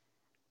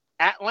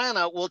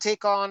 Atlanta will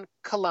take on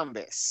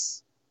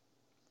Columbus.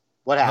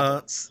 What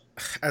happens?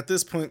 At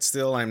this point,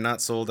 still, I'm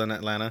not sold on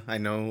Atlanta. I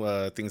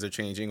know things are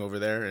changing over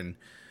there,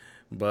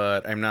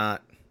 but I'm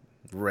not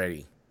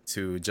ready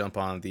to jump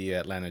on the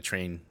Atlanta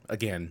train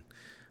again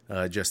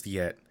just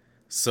yet.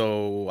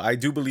 So I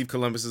do believe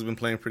Columbus has been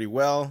playing pretty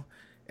well.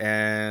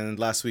 And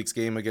last week's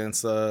game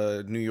against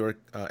New York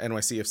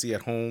NYCFC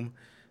at home,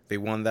 they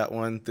won that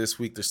one. This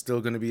week, they're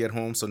still going to be at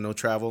home, so no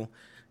travel.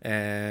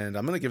 And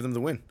I'm going to give them the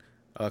win.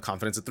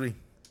 Confidence of 3.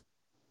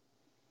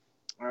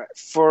 All right.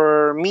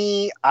 For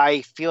me,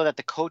 I feel that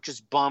the coach's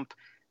bump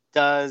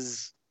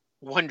does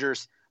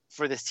wonders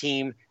for this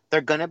team.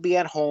 They're going to be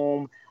at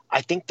home.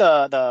 I think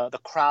the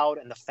crowd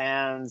and the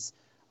fans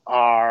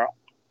are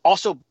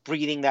also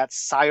breathing that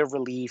sigh of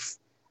relief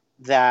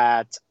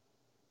that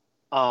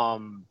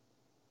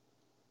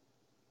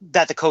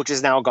that the coach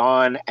is now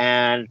gone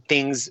and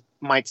things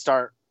might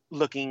start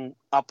looking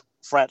up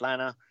for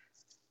Atlanta.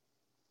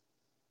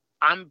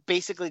 I'm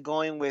basically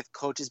going with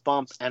coach's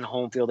bump and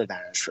home field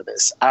advantage for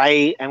this.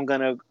 I am going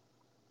to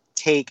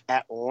take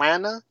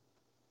Atlanta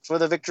for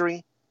the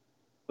victory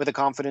with a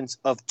confidence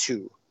of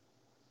 2.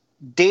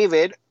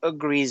 David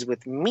agrees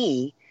with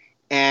me,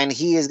 and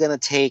he is going to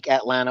take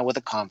Atlanta with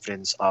a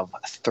confidence of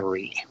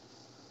 3.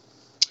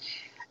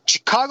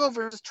 Chicago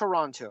versus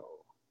Toronto.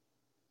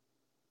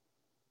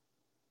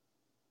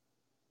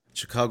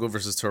 Chicago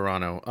versus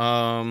Toronto.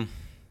 I'm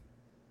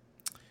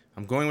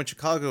going with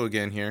Chicago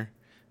again here.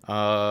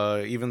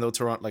 Even though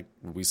Toronto, like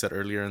we said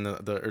earlier in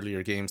the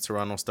earlier games,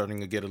 Toronto's starting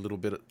to get a little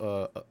bit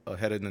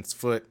ahead in its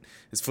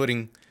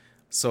footing.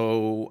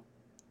 So,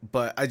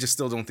 but I just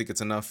still don't think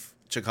it's enough.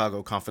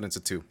 Chicago, confidence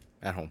of 2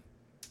 at home.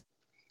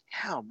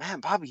 Oh man,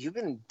 Bobby, you've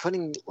been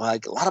putting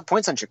like a lot of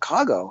points on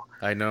Chicago.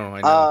 I know,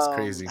 it's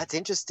crazy. That's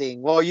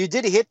interesting. Well, you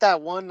did hit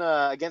that one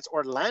against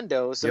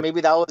Orlando, so Yep.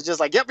 maybe that was just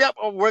like, yep,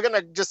 we're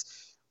gonna just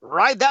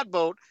ride that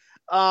boat.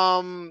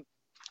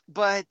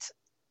 But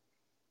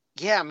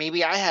yeah,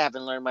 maybe I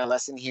haven't learned my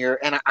lesson here,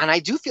 and I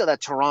do feel that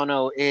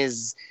Toronto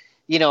is,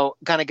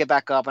 gonna get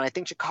back up, and I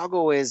think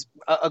Chicago is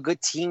a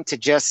good team to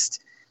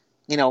just,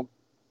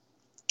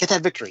 get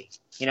that victory.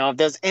 If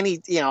there's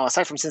any,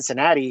 aside from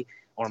Cincinnati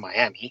or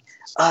Miami,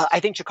 I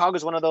think Chicago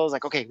is one of those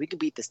like, okay, we can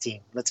beat this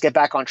team. Let's get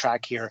back on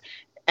track here,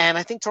 and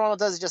I think Toronto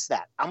does just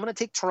that. I'm gonna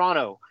take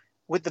Toronto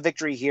with the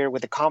victory here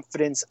with a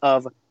confidence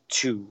of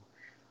 2.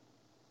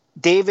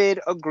 David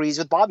agrees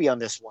with Bobby on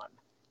this one.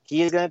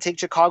 He is going to take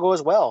Chicago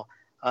as well.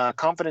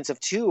 Confidence of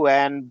 2.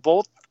 And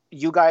both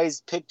you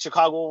guys picked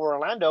Chicago over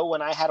Orlando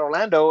when I had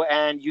Orlando,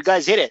 and you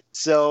guys hit it.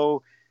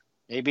 So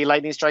maybe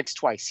lightning strikes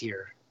twice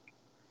here.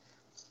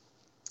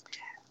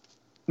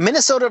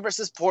 Minnesota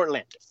versus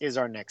Portland is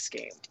our next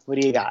game. What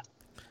do you got?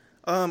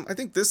 I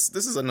think this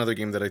is another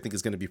game that I think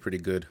is going to be pretty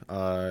good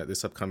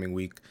this upcoming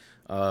week.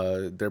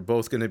 They're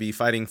both going to be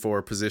fighting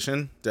for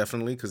position,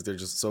 definitely, because they're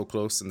just so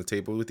close in the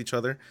table with each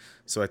other.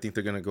 So I think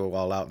they're going to go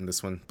all out in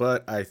this one.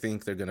 But I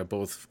think they're going to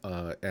both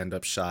end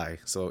up shy.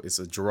 So it's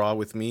a draw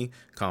with me,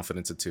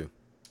 confidence of 2.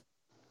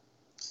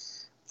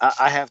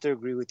 I have to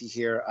agree with you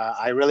here.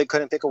 I really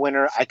couldn't pick a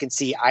winner. I can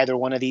see either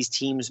one of these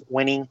teams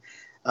winning.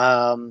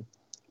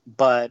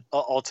 But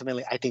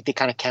ultimately, I think they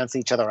kind of cancel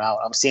each other out.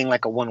 I'm seeing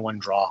like a 1-1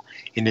 draw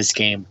in this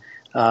game.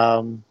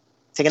 Taking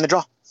the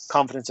draw,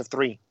 confidence of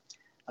 3.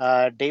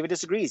 David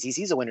disagrees. He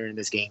sees a winner in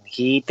this game.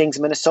 He thinks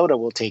Minnesota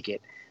will take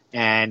it,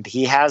 and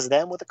he has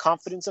them with a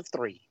confidence of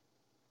 3.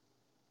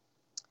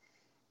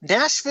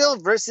 Nashville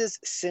versus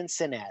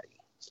Cincinnati.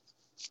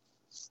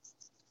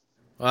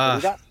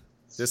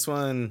 This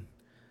one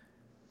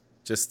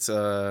just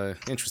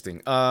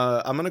interesting.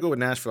 I'm gonna go with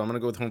Nashville. I'm gonna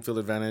go with home field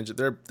advantage.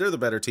 They're the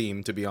better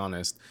team, to be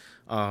honest.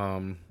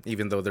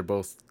 Even though they're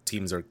both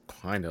teams are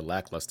kind of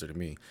lackluster to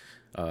me.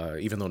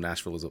 Even though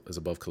Nashville is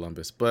above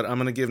Columbus. But I'm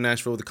going to give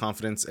Nashville the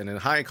confidence and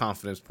high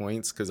confidence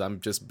points because I'm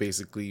just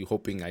basically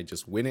hoping I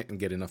just win it and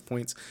get enough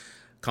points.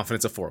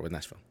 Confidence of 4 with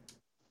Nashville.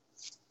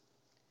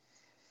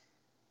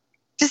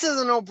 This is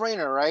a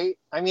no-brainer, right?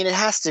 I mean, it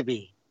has to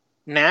be.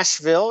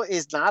 Nashville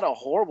is not a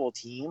horrible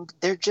team.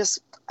 They're just,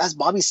 as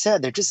Bobby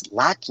said, they're just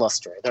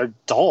lackluster. They're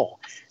dull.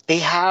 They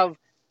have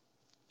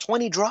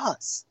 20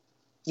 draws.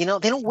 They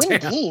don't win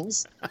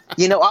games. I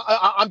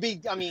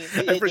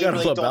forgot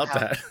all about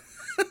that.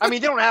 I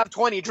mean, they don't have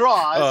 20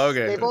 draws. Oh,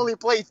 okay. They've only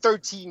played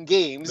 13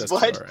 games. That's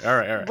but all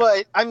right.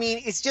 But I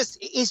mean, it's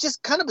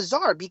just kind of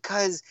bizarre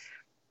because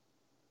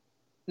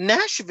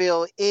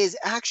Nashville is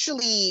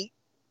actually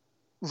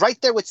right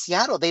there with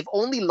Seattle. They've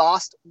only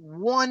lost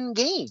 1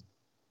 game,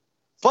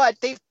 but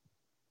they've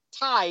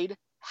tied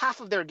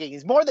half of their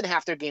games, more than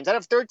half their games. Out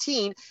of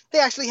 13, they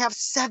actually have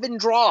 7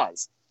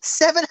 draws.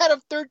 7 out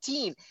of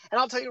 13.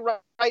 And I'll tell you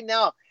right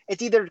now,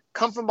 it's either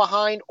come from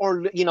behind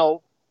or,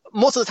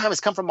 most of the time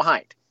it's come from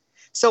behind.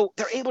 So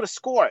they're able to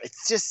score.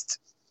 It's just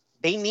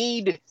they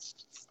need,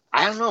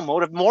 I don't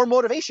know, more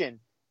motivation.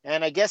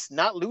 And I guess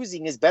not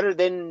losing is better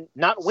than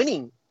not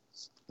winning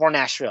for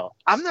Nashville.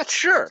 I'm not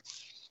sure.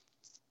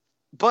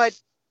 But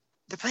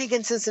they're playing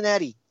against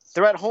Cincinnati.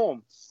 They're at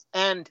home.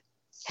 And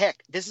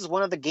heck, this is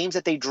one of the games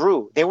that they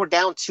drew. They were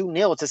down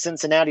 2-0 to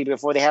Cincinnati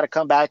before they had to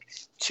come back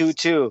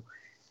 2-2.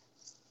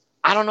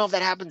 I don't know if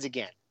that happens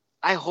again.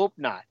 I hope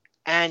not.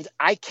 And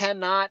I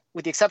cannot,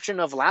 with the exception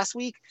of last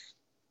week,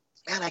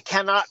 I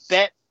cannot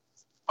bet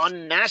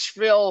on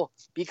Nashville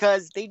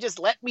because they just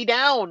let me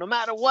down. No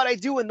matter what I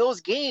do in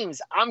those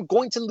games, I'm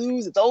going to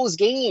lose those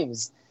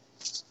games.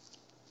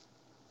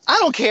 I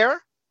don't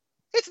care.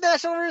 It's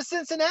Nashville versus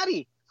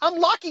Cincinnati. I'm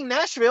locking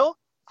Nashville.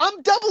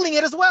 I'm doubling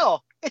it as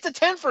well. It's a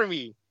 10 for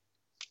me.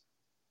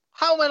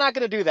 How am I not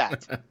going to do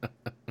that?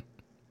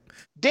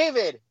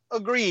 David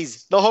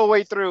agrees the whole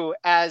way through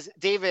as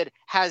David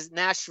has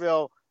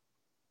Nashville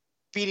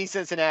beating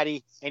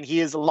Cincinnati, and he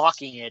is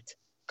locking it.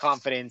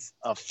 Confidence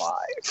of 5.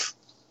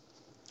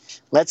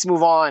 Let's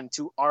move on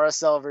to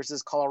RSL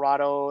versus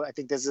Colorado. I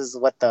think this is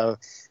what the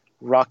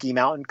Rocky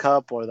Mountain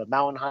Cup or the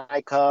Mountain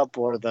High Cup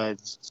or the,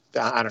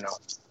 I don't know.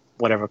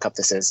 whatever cup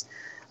this is.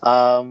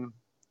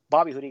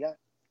 Bobby, who do you got?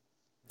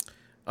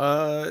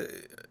 Uh,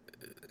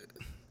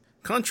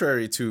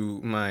 Contrary to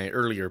my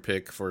earlier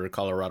pick for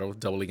Colorado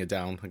doubling it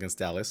down against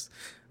Dallas,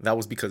 that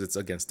was because it's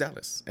against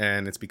Dallas,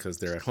 and it's because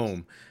they're at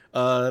home.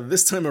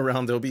 This time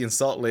around, they'll be in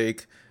Salt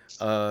Lake.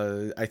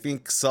 I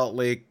think Salt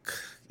Lake,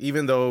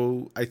 even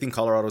though I think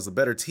Colorado's a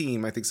better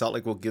team, I think Salt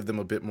Lake will give them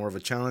a bit more of a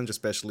challenge,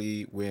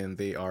 especially when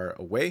they are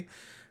away.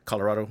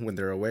 Colorado when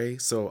they're away.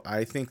 So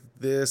I think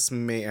this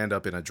may end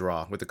up in a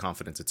draw with the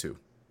confidence of 2.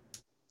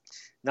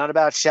 Not a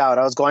bad shout.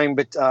 I was going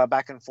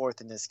back and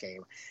forth in this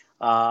game.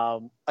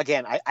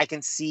 Again, I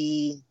can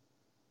see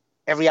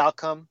every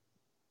outcome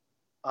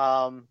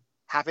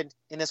happen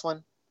in this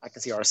one. I can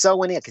see RSL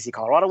winning. I can see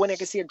Colorado winning. I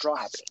can see a draw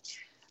happening.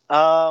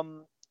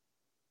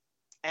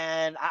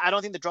 And I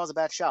don't think the draw is a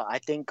bad shout. I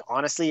think,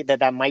 honestly,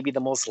 that might be the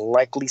most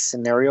likely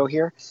scenario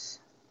here.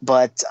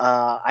 But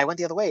I went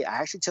the other way. I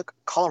actually took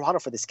Colorado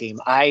for this game.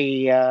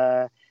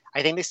 I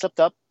think they slipped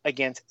up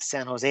against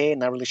San Jose.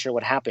 Not really sure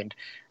what happened.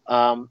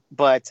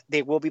 But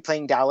they will be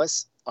playing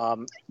Dallas.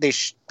 They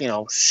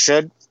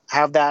should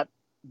have that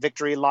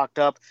victory locked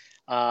up.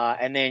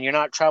 And then you're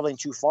not traveling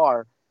too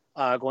far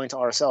going to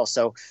RSL.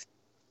 So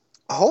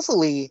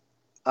hopefully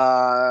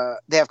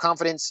they have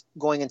confidence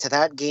going into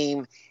that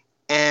game.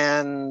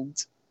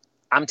 And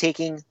I'm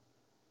taking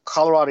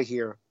Colorado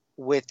here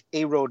with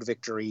a road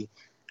victory.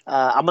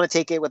 I'm going to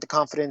take it with the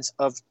confidence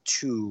of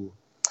 2.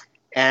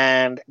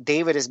 And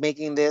David is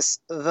making this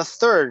the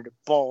third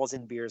Balls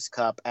and Beers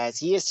Cup as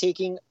he is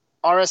taking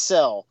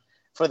RSL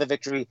for the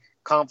victory,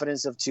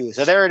 confidence of 2.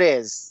 So there it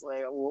is.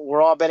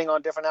 We're all betting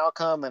on different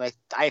outcome, and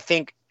I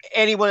think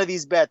any one of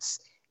these bets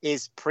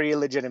is pretty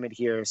legitimate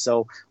here.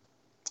 So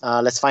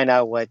let's find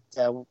out what it's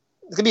going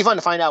to be fun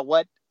to find out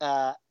what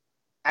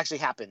actually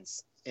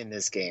happens in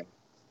this game.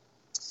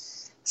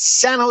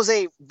 San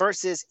Jose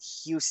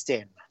versus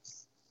Houston.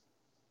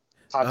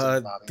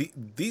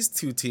 These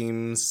two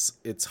teams,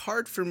 it's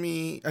hard for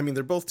me. I mean,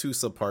 they're both 2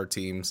 subpar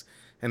teams,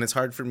 and it's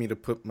hard for me to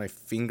put my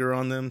finger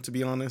on them, to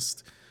be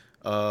honest.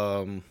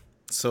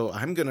 So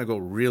I'm going to go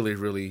really,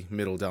 really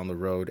middle down the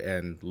road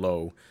and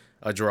low.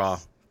 A draw,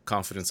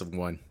 confidence of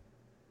 1.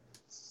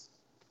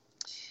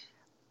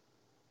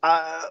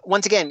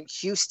 Once again,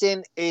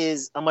 Houston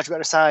is a much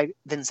better side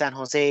than San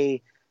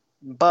Jose,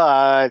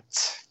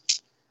 but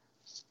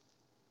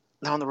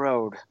down the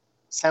road,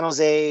 San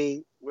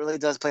Jose really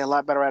does play a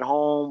lot better at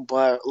home,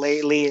 but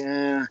lately,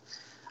 I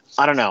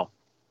don't know.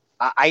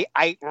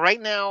 I right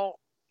now,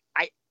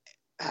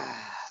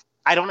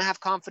 I don't have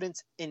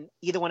confidence in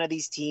either one of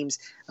these teams.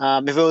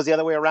 If it was the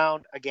other way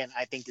around, again,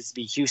 I think this would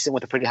be Houston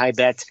with a pretty high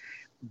bet,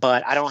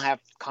 but I don't have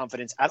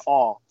confidence at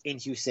all in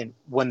Houston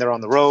when they're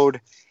on the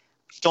road.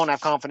 Don't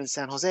have confidence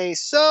in San Jose,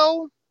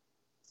 so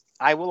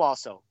I will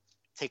also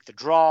take the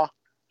draw,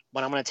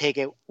 but I'm going to take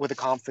it with a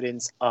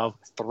confidence of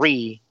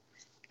 3.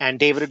 And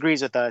David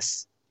agrees with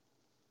us.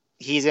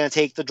 He's going to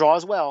take the draw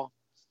as well.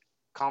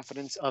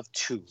 Confidence of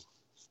 2.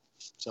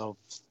 So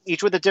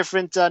each with a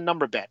different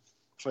number bet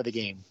for the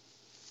game.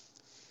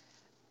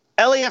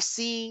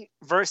 LAFC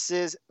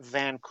versus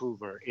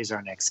Vancouver is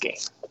our next game.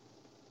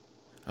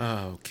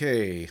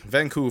 Okay,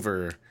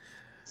 Vancouver.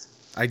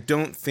 I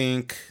don't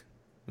think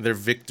their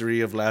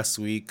victory of last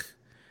week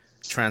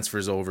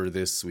transfers over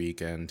this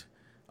weekend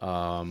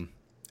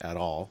at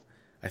all.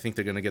 I think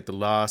they're going to get the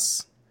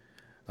loss.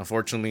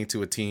 Unfortunately,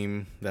 to a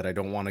team that I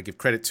don't want to give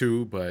credit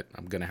to, but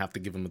I'm going to have to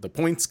give them the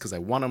points because I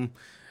want them.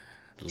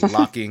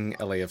 Locking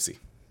LAFC.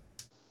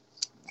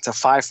 It's a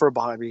 5 for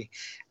Bobby.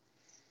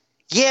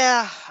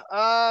 Yeah,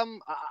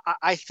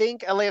 I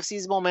think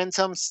LAFC's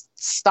momentum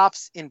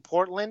stops in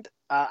Portland.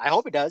 I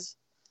hope it does.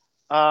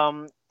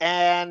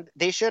 And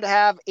they should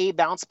have a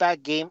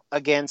bounce-back game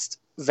against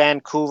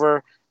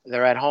Vancouver.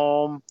 They're at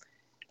home.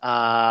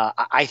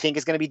 I think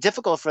it's going to be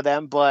difficult for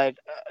them, but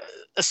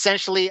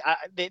essentially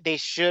they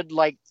should,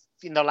 like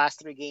in the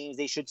last 3 games,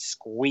 they should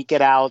squeak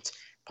it out.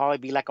 Probably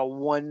be like a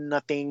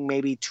 1-0,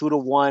 maybe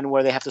 2-1,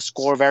 where they have to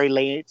score very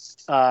late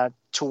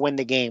to win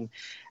the game.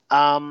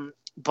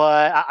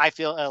 But I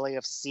feel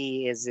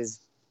LAFC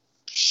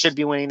should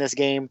be winning this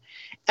game,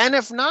 and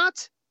if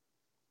not,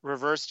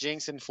 reverse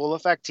jinx in full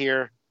effect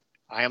here.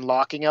 I am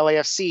locking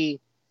LAFC,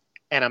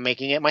 and I'm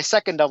making it my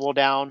second double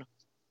down.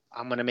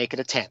 I'm going to make it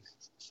a 10.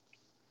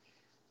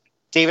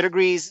 David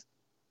agrees.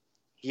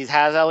 He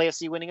has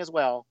LAFC winning as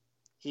well.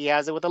 He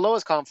has it with the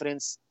lowest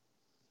confidence.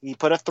 He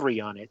put a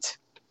 3 on it.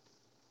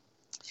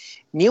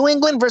 New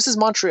England versus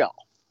Montreal.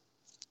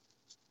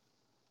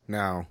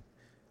 Now,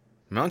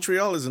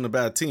 Montreal isn't a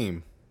bad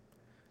team.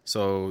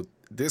 So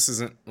this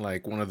isn't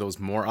like one of those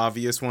more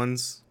obvious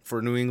ones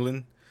for New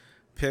England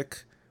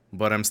pick,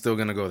 but I'm still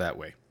going to go that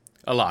way.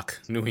 A lock,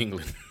 New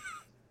England.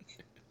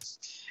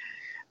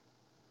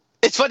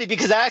 It's funny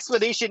because that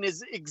explanation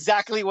is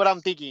exactly what I'm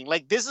thinking.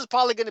 Like, this is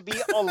probably going to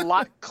be a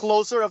lot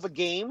closer of a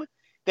game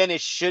than it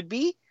should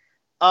be.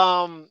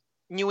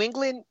 New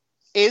England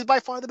is by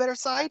far the better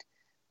side.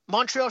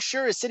 Montreal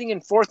sure is sitting in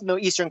 4th in the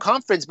Eastern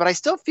Conference, but I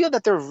still feel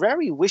that they're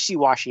very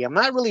wishy-washy. I'm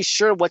not really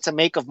sure what to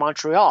make of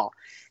Montreal.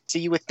 So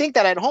you would think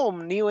that at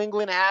home, New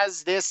England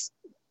has this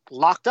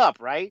locked up,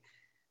 right?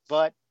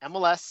 But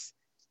MLS,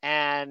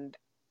 and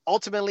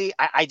ultimately,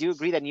 I do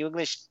agree that New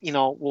English,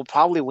 will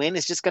probably win.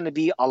 It's just going to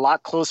be a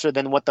lot closer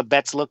than what the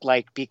bets look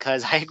like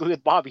because I agree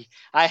with Bobby.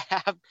 I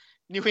have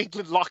New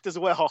England locked as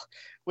well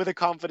with a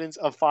confidence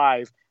of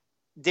 5.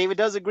 David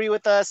does agree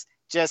with us,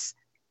 just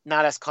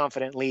not as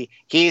confidently.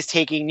 He is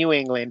taking New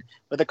England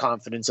with a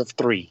confidence of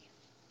 3.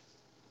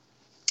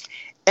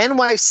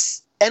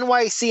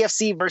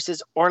 NYCFC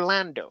versus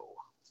Orlando.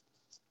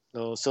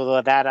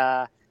 So that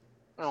I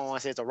don't want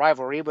to say it's a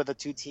rivalry, but the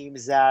two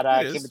teams that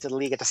came into the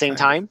league at the same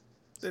time.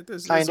 Yeah.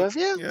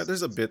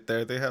 There's a bit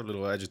there. They have a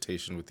little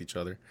agitation with each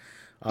other.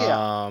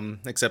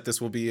 Except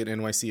this will be at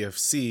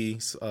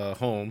NYCFC's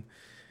home.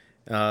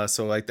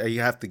 So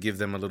you have to give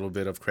them a little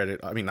bit of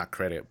credit. I mean, not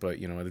credit, but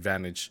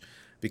advantage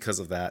because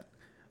of that.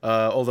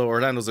 Although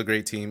Orlando's a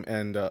great team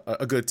and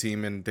a good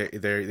team, and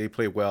they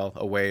play well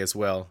away as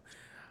well.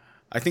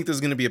 I think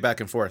there's going to be a back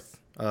and forth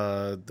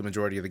the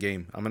majority of the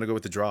game. I'm going to go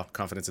with the draw.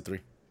 Confidence at 3.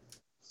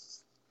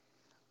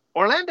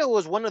 Orlando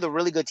was one of the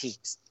really good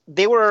teams.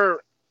 They were,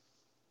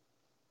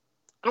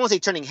 I don't want to say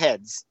turning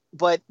heads,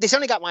 but they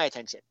certainly got my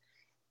attention.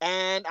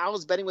 And I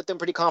was betting with them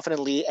pretty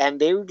confidently, and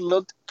they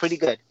looked pretty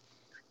good.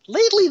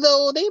 Lately,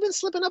 though, they've been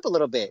slipping up a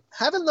little bit.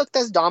 Haven't looked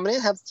as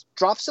dominant, have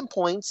dropped some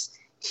points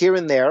here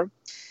and there.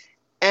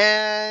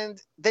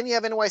 And then you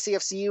have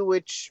NYCFC,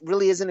 which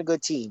really isn't a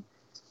good team.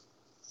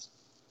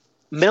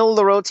 Middle of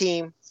the road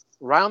team,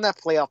 right on that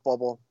playoff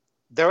bubble.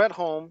 They're at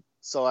home,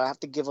 so I have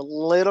to give a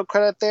little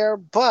credit there.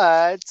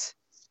 But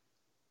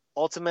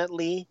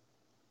ultimately,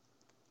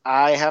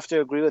 I have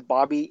to agree with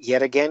Bobby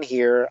yet again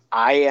here.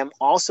 I am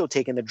also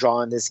taking the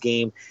draw in this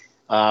game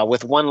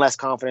with one less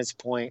confidence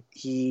point.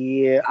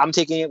 I'm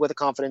taking it with a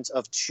confidence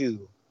of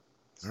 2.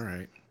 All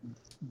right.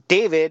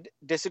 David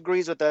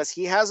disagrees with us.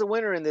 He has a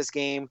winner in this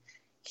game.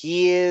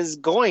 He is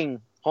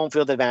going home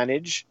field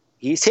advantage.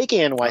 He's taking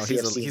NYCFC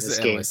in this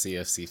game. He's an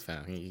NYCFC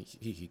fan.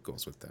 He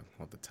goes with them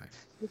all the time.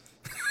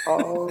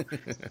 Oh,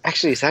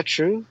 actually, is that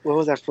true? What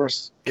was that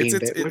first game?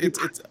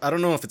 It's I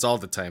don't know if it's all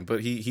the time, but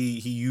he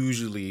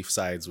usually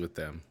sides with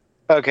them.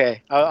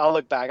 Okay, I'll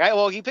look back.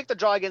 He picked the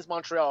draw against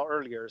Montreal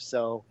earlier,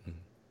 so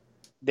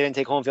didn't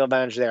take home field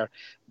advantage there.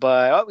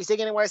 But he's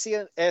taking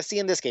NYCFC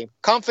in this game.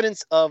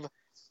 Confidence of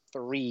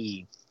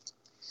 3.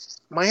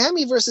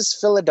 Miami versus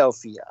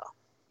Philadelphia.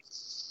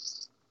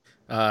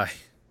 I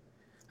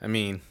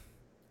mean,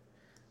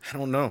 I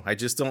don't know. I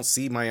just don't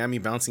see Miami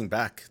bouncing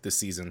back this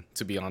season,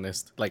 to be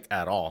honest, like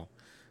at all.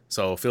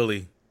 So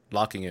Philly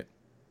locking it,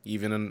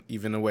 even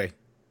away.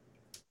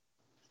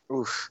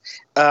 Oof.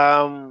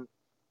 Again,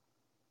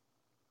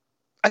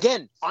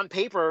 on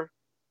paper,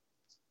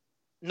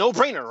 no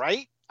brainer,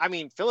 right? I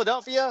mean,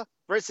 Philadelphia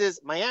versus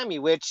Miami,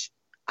 which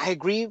I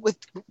agree with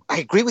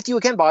you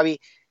again, Bobby.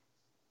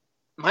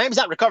 Miami's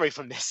not recovering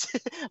from this.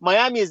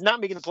 Miami is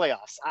not making the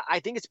playoffs. I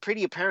think it's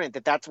pretty apparent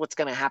that that's what's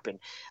going to happen.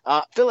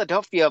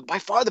 Philadelphia, by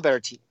far the better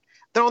team.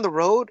 They're on the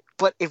road,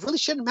 but it really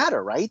shouldn't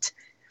matter, right?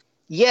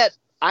 Yet,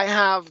 I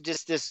have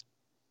just this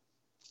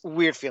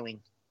weird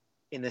feeling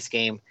in this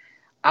game.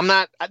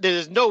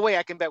 There's no way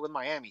I can bet with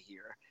Miami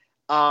here.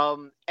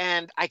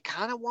 And I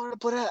kind of want to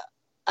put it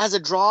as a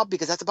draw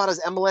because that's about as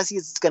MLS-y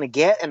as it's going to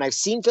get. And I've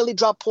seen Philly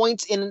drop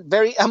points in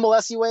very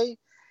MLS-y way.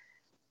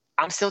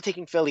 I'm still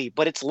taking Philly,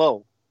 but it's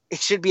low. It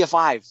should be a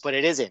 5, but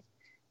it isn't.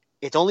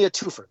 It's only a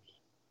 2 for me.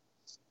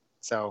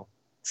 So,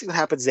 see what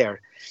happens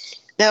there.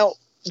 Now,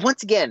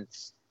 once again,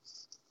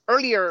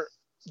 earlier,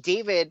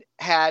 David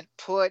had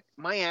put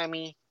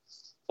Miami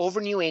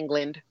over New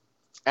England.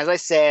 As I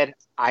said,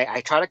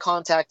 I tried to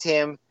contact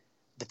him.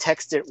 The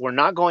texts were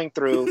not going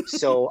through,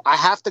 so I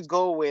have to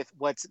go with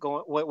what's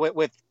going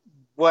with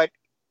what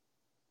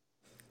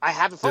I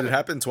have in front of me. Did it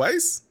happen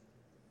twice?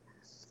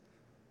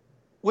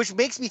 Which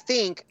makes me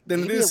think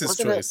then it is his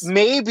choice.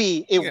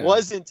 Maybe it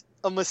wasn't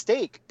a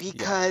mistake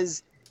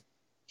because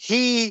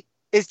he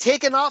is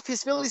taking off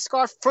his Philly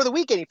scarf for the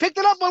weekend. He picked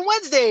it up on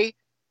Wednesday,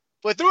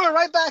 but threw it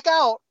right back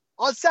out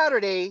on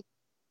Saturday.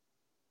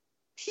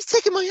 He's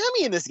taking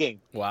Miami in this game.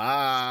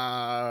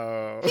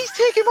 Wow. He's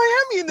taking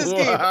Miami in this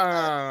game.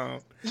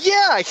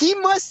 Yeah, he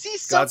must see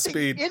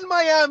something in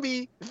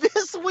Miami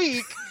this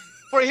week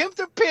for him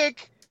to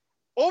pick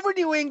over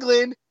New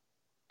England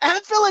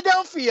and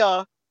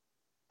Philadelphia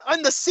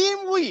on the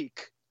same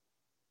week.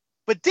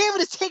 But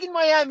David is taking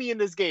Miami in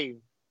this game.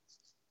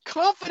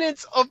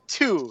 Confidence of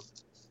 2.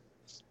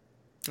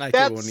 Ay,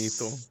 qué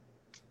bonito.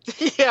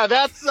 Yeah,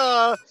 that's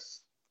all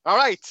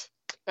right.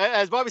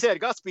 As Bobby said,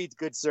 Godspeed,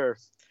 good sir.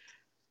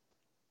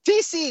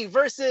 DC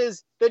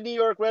versus the New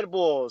York Red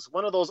Bulls.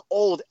 One of those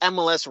old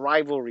MLS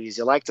rivalries.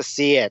 You like to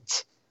see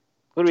it.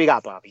 Who do we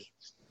got, Bobby?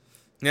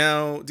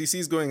 Now,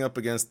 DC's going up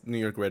against New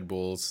York Red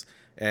Bulls.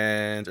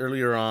 And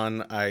earlier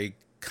on, I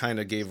kind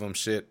of gave them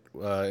shit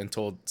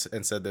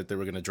and said that they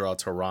were going to draw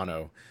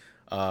Toronto.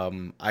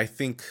 I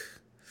think,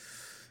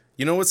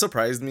 what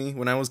surprised me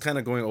when I was kind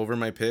of going over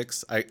my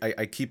picks,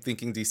 I keep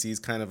thinking DC's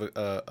kind of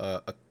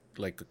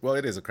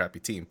it is a crappy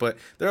team, but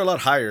they're a lot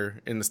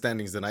higher in the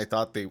standings than I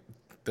thought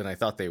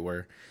they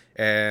were.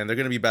 and they're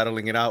going to be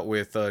battling it out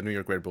with New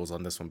York Red Bulls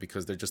on this one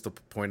because they're just a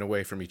point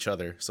away from each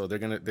other. So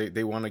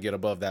they want to get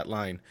above that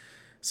line.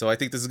 So I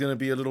think this is going to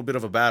be a little bit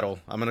of a battle.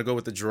 I'm going to go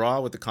with the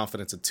draw with the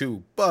confidence of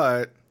 2,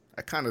 but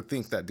I kind of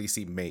think that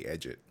DC may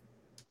edge it.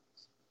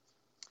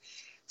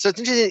 So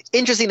it's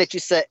interesting that you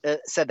said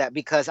that,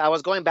 because I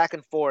was going back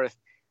and forth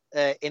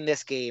in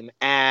this game,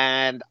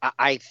 and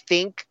I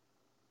think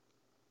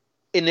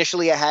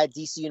initially I had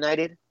DC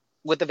United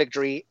with the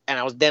victory, and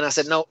I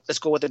said, no, let's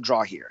go with the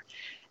draw here.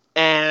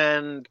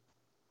 And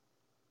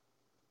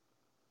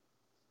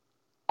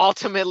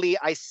ultimately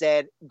I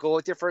said, go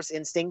with your first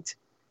instinct.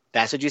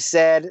 That's what you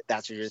said.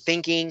 That's what you're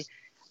thinking.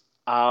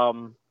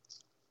 I'm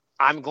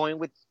going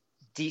with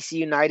DC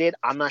United.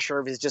 I'm not sure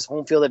if it's just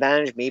home field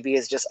advantage. Maybe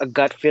it's just a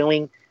gut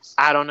feeling.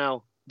 I don't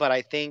know. But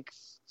I think,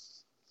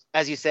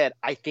 as you said,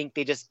 I think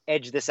they just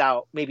edge this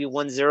out. Maybe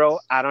 1-0.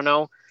 I don't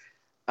know.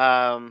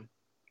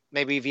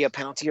 Maybe via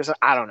penalty or something.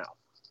 I don't know.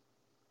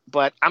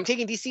 But I'm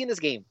taking DC in this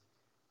game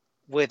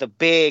with a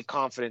big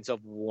confidence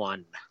of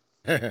 1.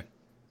 David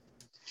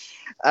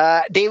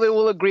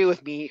will agree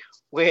with me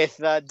with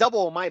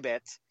double my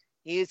bet.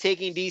 He is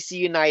taking DC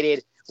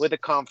United with a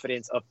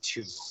confidence of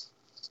 2.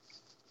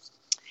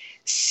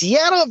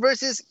 Seattle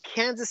versus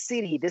Kansas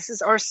City. This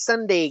is our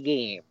Sunday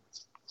game.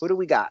 Who do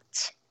we got?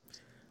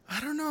 I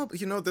don't know.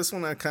 This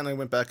one I kind of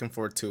went back and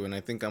forth too, and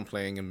I think I'm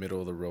playing in middle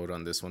of the road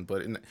on this one.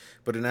 But in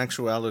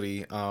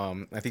actuality,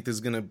 I think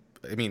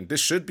this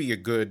should be a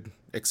good,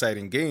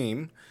 exciting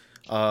game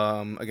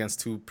against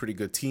 2 pretty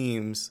good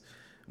teams.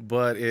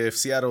 But if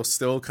Seattle's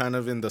still kind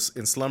of in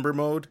slumber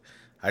mode,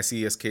 I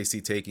see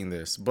SKC taking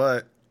this.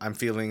 But I'm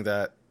feeling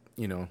that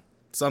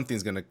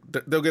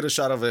they'll get a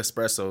shot of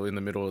espresso in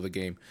the middle of the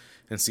game,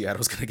 and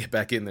Seattle's gonna get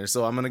back in there.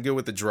 So I'm gonna go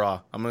with the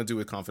draw. I'm gonna do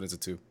with confidence of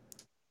 2.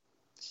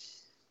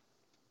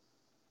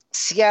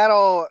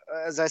 Seattle,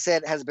 as I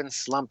said, has been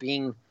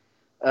slumping.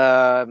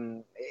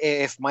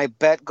 If my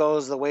bet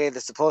goes the way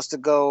it's supposed to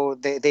go,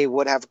 they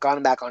would have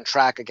gone back on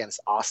track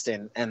against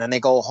Austin, and then they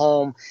go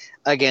home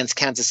against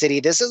Kansas City.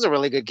 This is a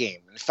really good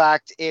game. In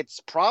fact, it's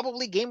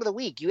probably game of the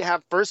week. You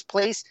have first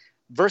place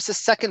versus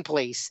second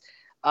place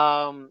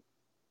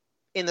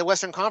in the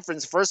Western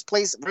Conference, first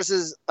place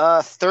versus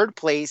third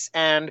place,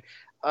 and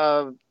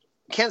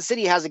Kansas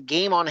City has a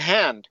game on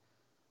hand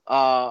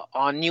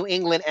on New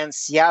England and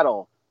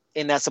Seattle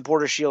in that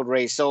Supporter Shield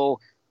race. So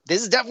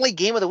this is definitely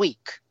game of the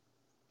week.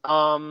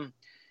 It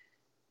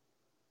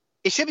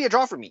should be a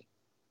draw for me,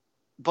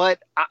 but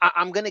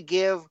I'm going to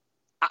give,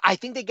 I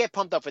think they get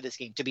pumped up for this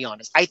game, to be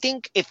honest. I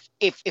think if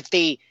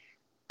they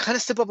kind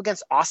of slip up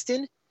against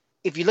Austin,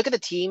 if you look at the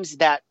teams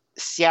that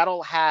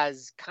Seattle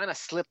has kind of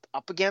slipped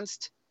up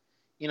against,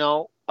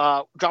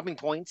 dropping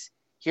points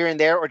here and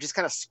there, or just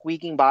kind of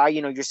squeaking by,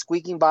 you're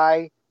squeaking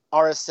by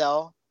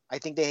RSL. I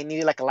think they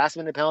needed like a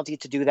last-minute penalty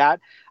to do that.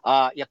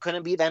 You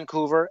couldn't beat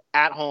Vancouver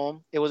at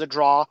home. It was a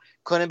draw.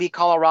 Couldn't beat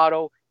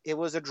Colorado. It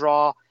was a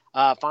draw.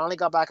 Finally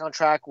got back on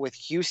track with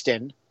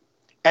Houston,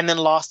 and then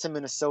lost to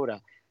Minnesota.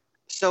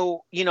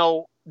 So,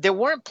 they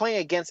weren't playing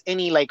against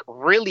any like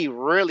really,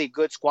 really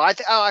good squad.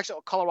 Actually,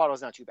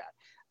 Colorado's not too bad.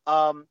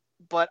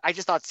 But I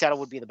just thought Seattle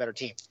would be the better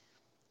team.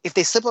 If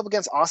they slip up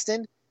against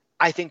Austin,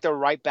 I think they're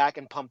right back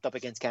and pumped up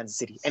against Kansas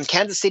City. And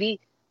Kansas City,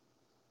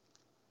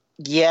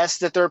 yes,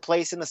 the third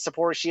place in the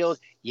Supporter Shield.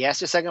 Yes,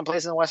 the second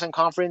place in the Western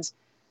Conference.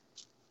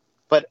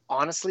 But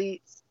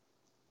honestly,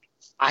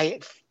 I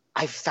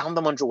found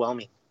them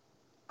underwhelming.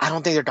 I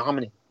don't think they're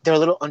dominant. They're a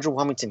little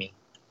underwhelming to me.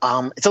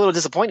 It's a little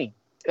disappointing,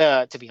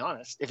 to be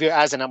honest, if you're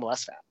as an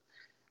MLS fan.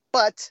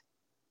 But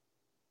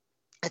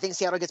I think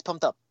Seattle gets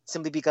pumped up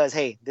simply because,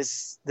 hey,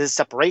 this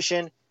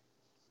separation,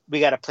 we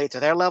got to play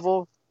to their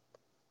level.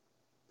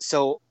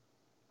 So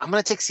I'm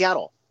going to take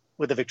Seattle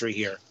with the victory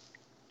here.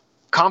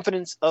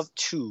 Confidence of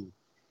 2.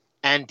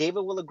 And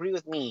David will agree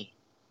with me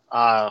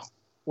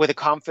with a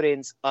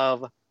confidence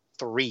of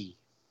 3.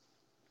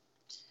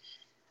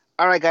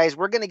 All right, guys,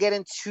 we're going to get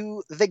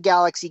into the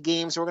Galaxy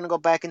games. We're going to go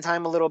back in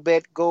time a little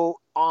bit, go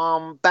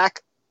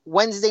back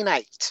Wednesday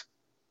night,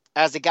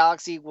 as the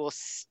Galaxy will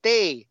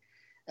stay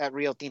at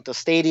Rio Tinto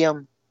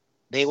Stadium.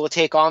 They will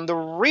take on the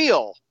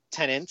real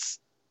tenants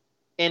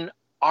in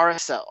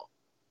RSL.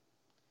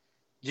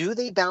 Do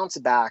they bounce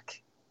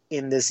back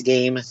in this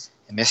game?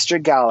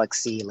 Mr.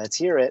 Galaxy, let's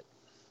hear it.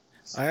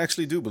 I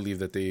actually do believe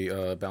that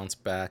they bounce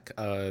back.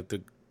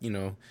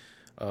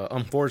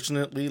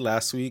 Unfortunately,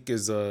 last week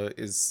is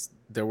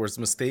there was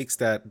mistakes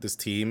that this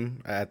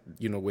team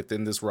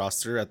within this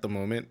roster at the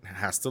moment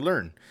has to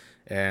learn,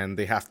 and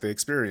they have to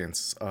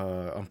experience.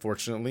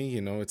 Unfortunately,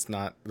 it's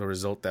not the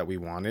result that we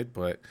wanted,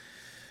 but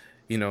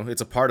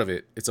it's a part of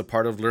it. It's a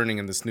part of learning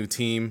in this new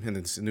team and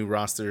this new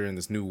roster and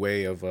this new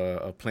way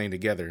of playing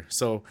together.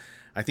 So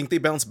I think they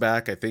bounce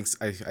back. I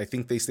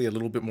think they stay a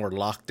little bit more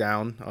locked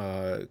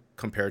down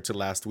compared to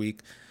last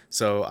week.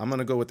 So I'm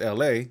gonna go with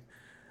LA,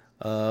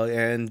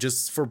 and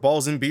just for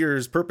balls and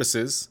beers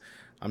purposes,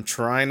 I'm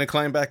trying to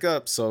climb back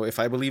up. So if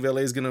I believe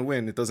LA is gonna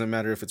win, it doesn't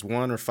matter if it's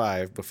 1 or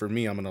 5. But for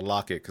me, I'm gonna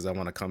lock it because I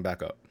want to come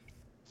back up.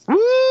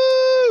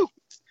 Woo!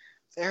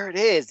 There it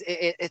is.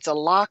 It's a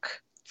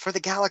lock for the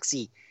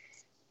Galaxy.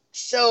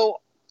 So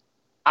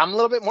I'm a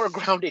little bit more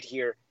grounded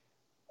here.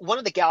 One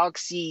of the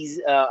Galaxies,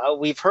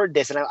 we've heard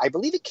this, and I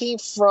believe it came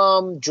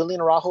from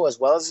Julian Araujo as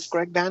well as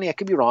Greg Vanney. I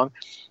could be wrong,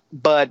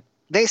 but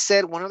they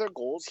said one of their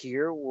goals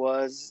here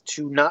was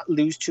to not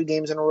lose 2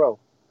 games in a row.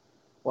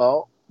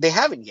 Well, they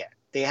haven't yet.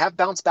 They have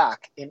bounced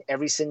back in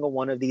every single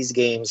one of these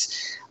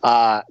games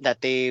that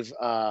they've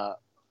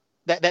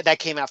that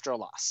came after a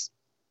loss.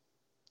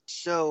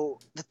 So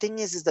the thing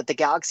is that the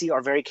Galaxy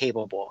are very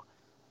capable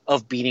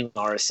of beating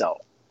RSL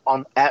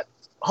at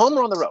home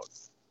or on the road.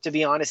 To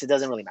be honest, it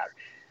doesn't really matter.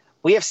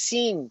 We have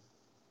seen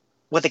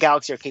what the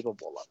Galaxy are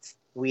capable of.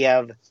 We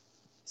have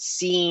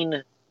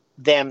seen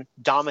them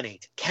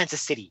dominate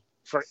Kansas City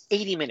for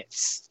 80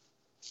 minutes.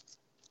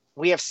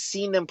 We have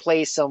seen them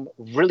play some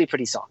really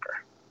pretty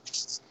soccer.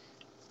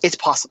 It's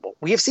possible.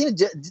 We have seen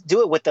it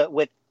do it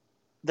with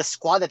the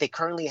squad that they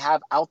currently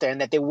have out there and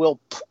that they will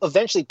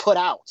eventually put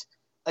out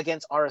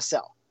against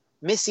RSL.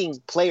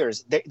 Missing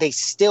players, they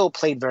still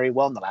played very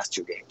well in the last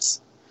 2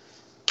 games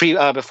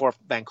before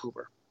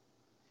Vancouver.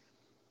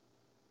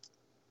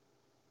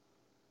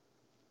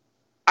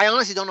 I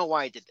honestly don't know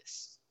why I did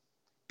this,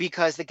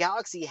 because the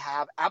Galaxy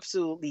have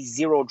absolutely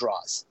 0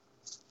 draws.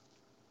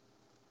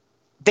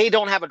 They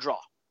don't have a draw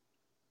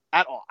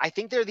at all. I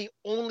think they're the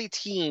only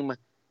team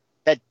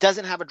that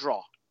doesn't have a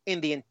draw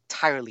in the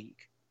entire league.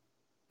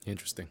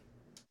 Interesting.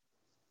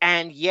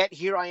 And yet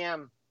here I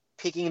am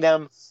picking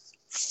them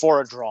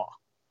for a draw.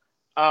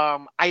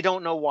 I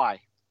don't know why.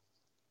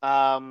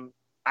 I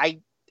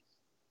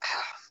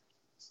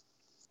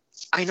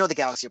know the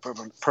Galaxy are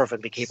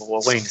perfectly capable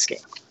of winning this game.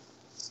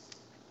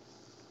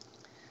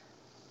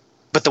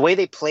 But the way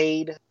they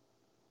played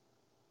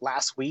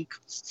last week,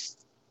 it's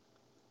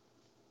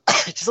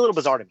just a little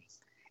bizarre to me.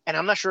 And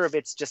I'm not sure if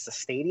it's just the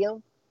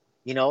stadium,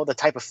 the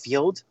type of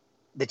field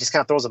that just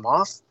kind of throws them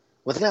off.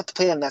 Well, they're going to have to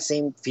play on that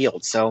same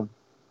field. So,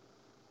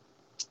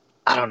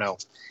 I don't know.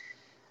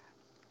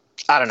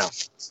 I'm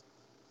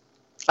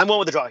going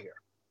with the draw here.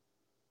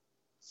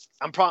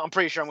 I'm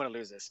pretty sure I'm going to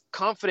lose this.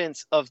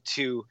 Confidence of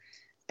 2.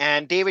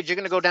 And David, you're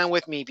going to go down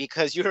with me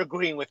because you're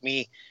agreeing with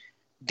me.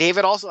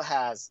 David also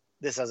has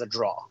this as a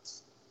draw.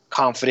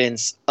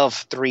 Confidence of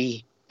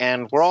 3.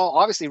 And we're all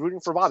obviously rooting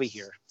for Bobby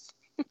here.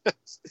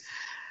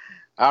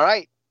 All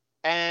right.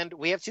 And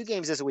we have 2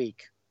 games this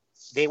week.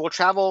 They will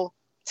travel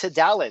to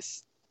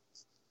Dallas.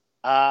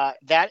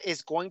 That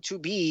is going to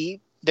be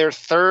their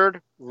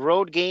 3rd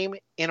road game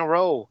in a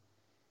row.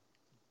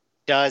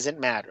 Doesn't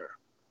matter.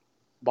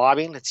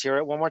 Bobby, let's hear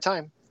it one more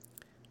time.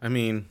 I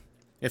mean,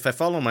 if I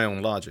follow my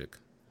own logic,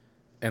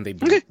 and they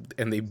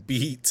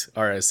beat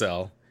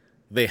RSL,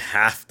 they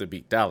have to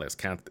beat Dallas,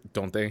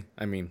 don't they?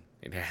 I mean,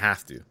 they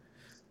have to.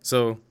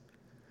 So,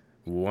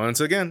 once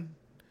again,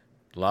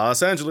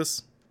 Los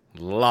Angeles,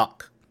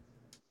 lock.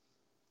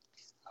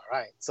 All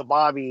right. So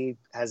Bobby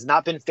has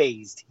not been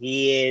phased.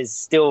 He is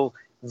still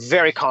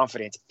very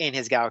confident in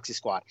his Galaxy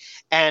squad.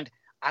 And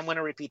I'm going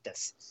to repeat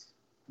this.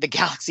 The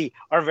Galaxy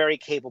are very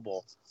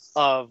capable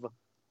of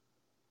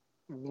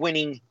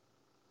winning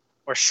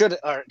or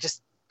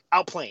just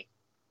outplaying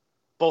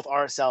both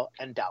RSL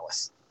and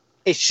Dallas.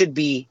 It should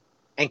be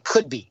and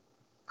could be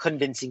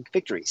convincing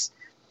victories.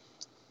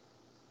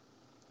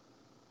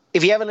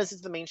 If you haven't listened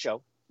to the main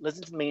show,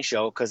 listen to the main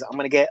show because I'm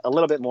going to get a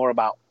little bit more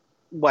about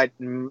what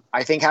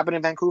I think happened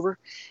in Vancouver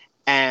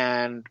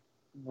and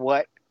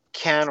what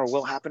can or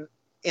will happen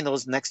in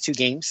those next 2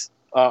 games,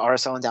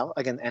 RSL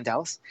and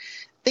Dallas.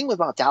 The thing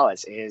about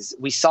Dallas is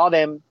we saw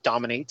them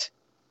dominate.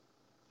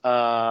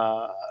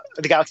 The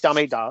Galaxy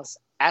dominate Dallas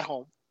at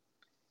home.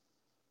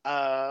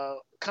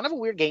 Kind of a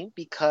weird game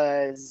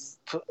because,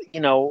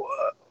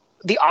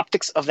 the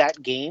optics of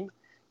that game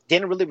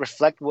didn't really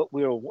reflect what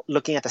we were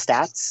looking at the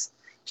stats.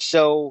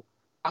 So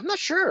I'm not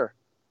sure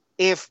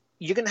if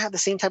you're going to have the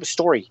same type of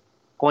story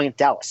going in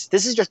Dallas.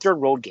 This is your 3rd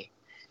road game.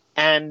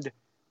 And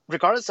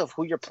regardless of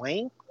who you're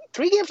playing,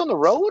 3 games on the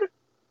road,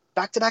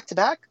 back to back to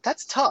back,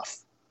 that's tough.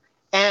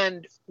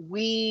 And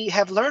we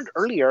have learned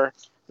earlier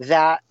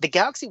that the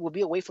Galaxy will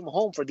be away from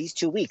home for these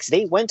 2 weeks.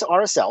 They went to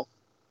RSL,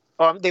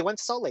 they went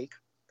to Salt Lake,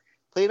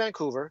 played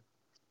Vancouver,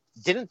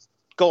 didn't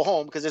go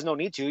home because there's no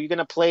need to. You're going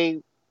to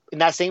play in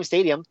that same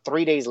stadium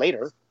 3 days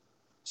later.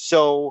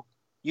 So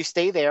you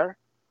stay there.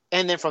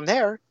 And then from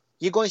there,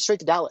 you're going straight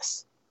to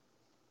Dallas.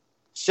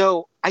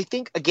 So I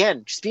think,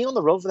 again, just being on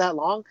the road for that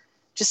long,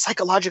 just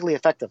psychologically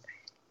effective.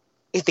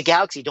 If the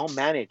Galaxy don't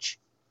manage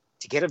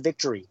to get a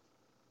victory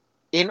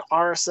in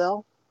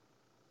RSL,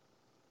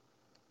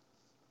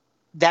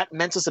 that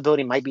mental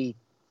stability might be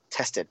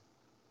tested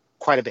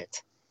quite a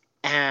bit.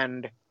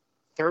 And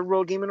 3rd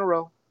road game in a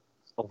row,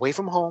 away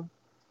from home,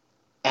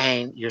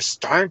 and you're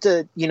starting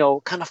to,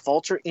 kind of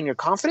falter in your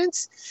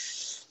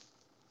confidence.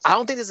 I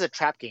don't think this is a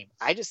trap game.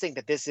 I just think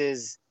that this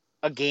is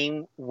a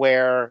game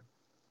where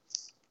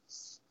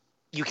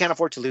you can't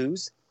afford to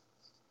lose,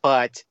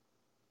 but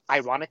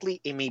ironically,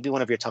 it may be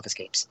one of your toughest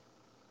games,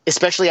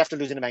 especially after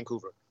losing to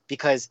Vancouver,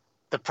 because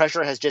the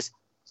pressure has just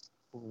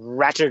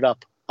ratcheted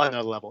up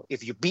another level.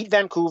 If you beat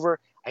Vancouver,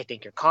 I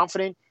think you're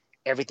confident.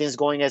 everything's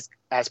going as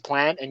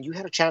planned, and you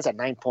had a chance at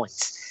 9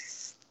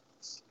 points.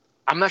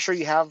 I'm not sure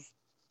you have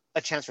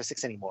a chance for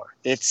 6 anymore.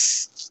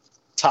 It's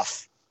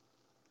tough.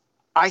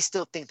 I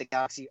still think the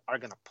Galaxy are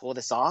going to pull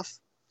this off.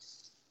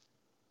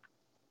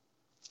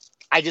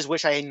 I just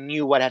wish I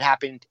knew what had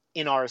happened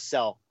in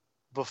RSL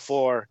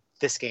before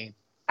this game.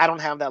 I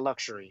don't have that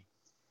luxury.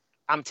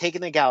 I'm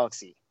taking the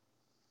Galaxy,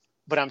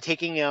 but I'm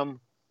taking them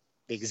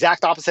the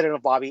exact opposite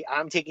of Bobby.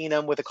 I'm taking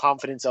them with a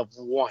confidence of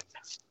 1.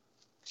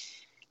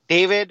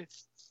 David,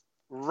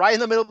 right in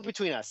the middle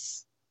between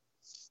us.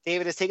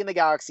 David is taking the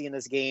Galaxy in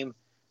this game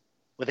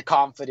with a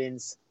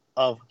confidence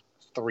of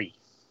 3.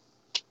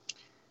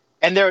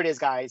 And there it is,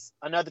 guys.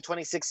 Another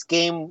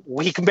 26-game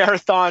week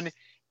marathon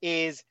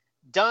is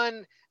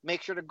done.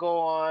 Make sure to go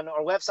on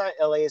our website,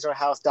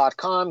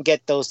 lasourhouse.com.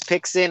 Get those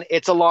picks in.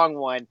 It's a long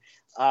one.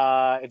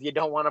 If you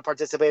don't want to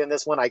participate in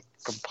this one, I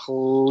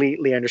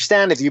completely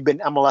understand. If you've been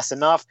MLS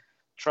enough,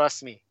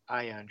 trust me,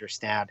 I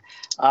understand.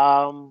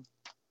 That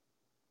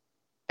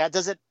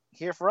does it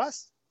here for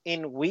us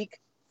in week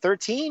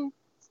 13.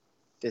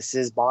 This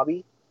is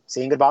Bobby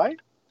saying goodbye.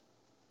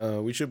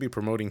 We should be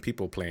promoting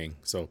people playing,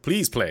 so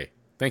please play.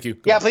 Thank you.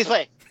 Yeah, please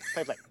play.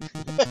 Play.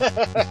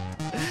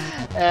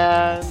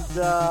 And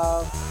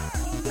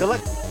good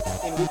luck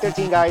in week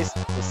 13, guys.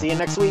 We'll see you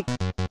next week.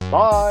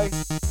 Bye.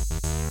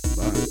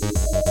 Bye.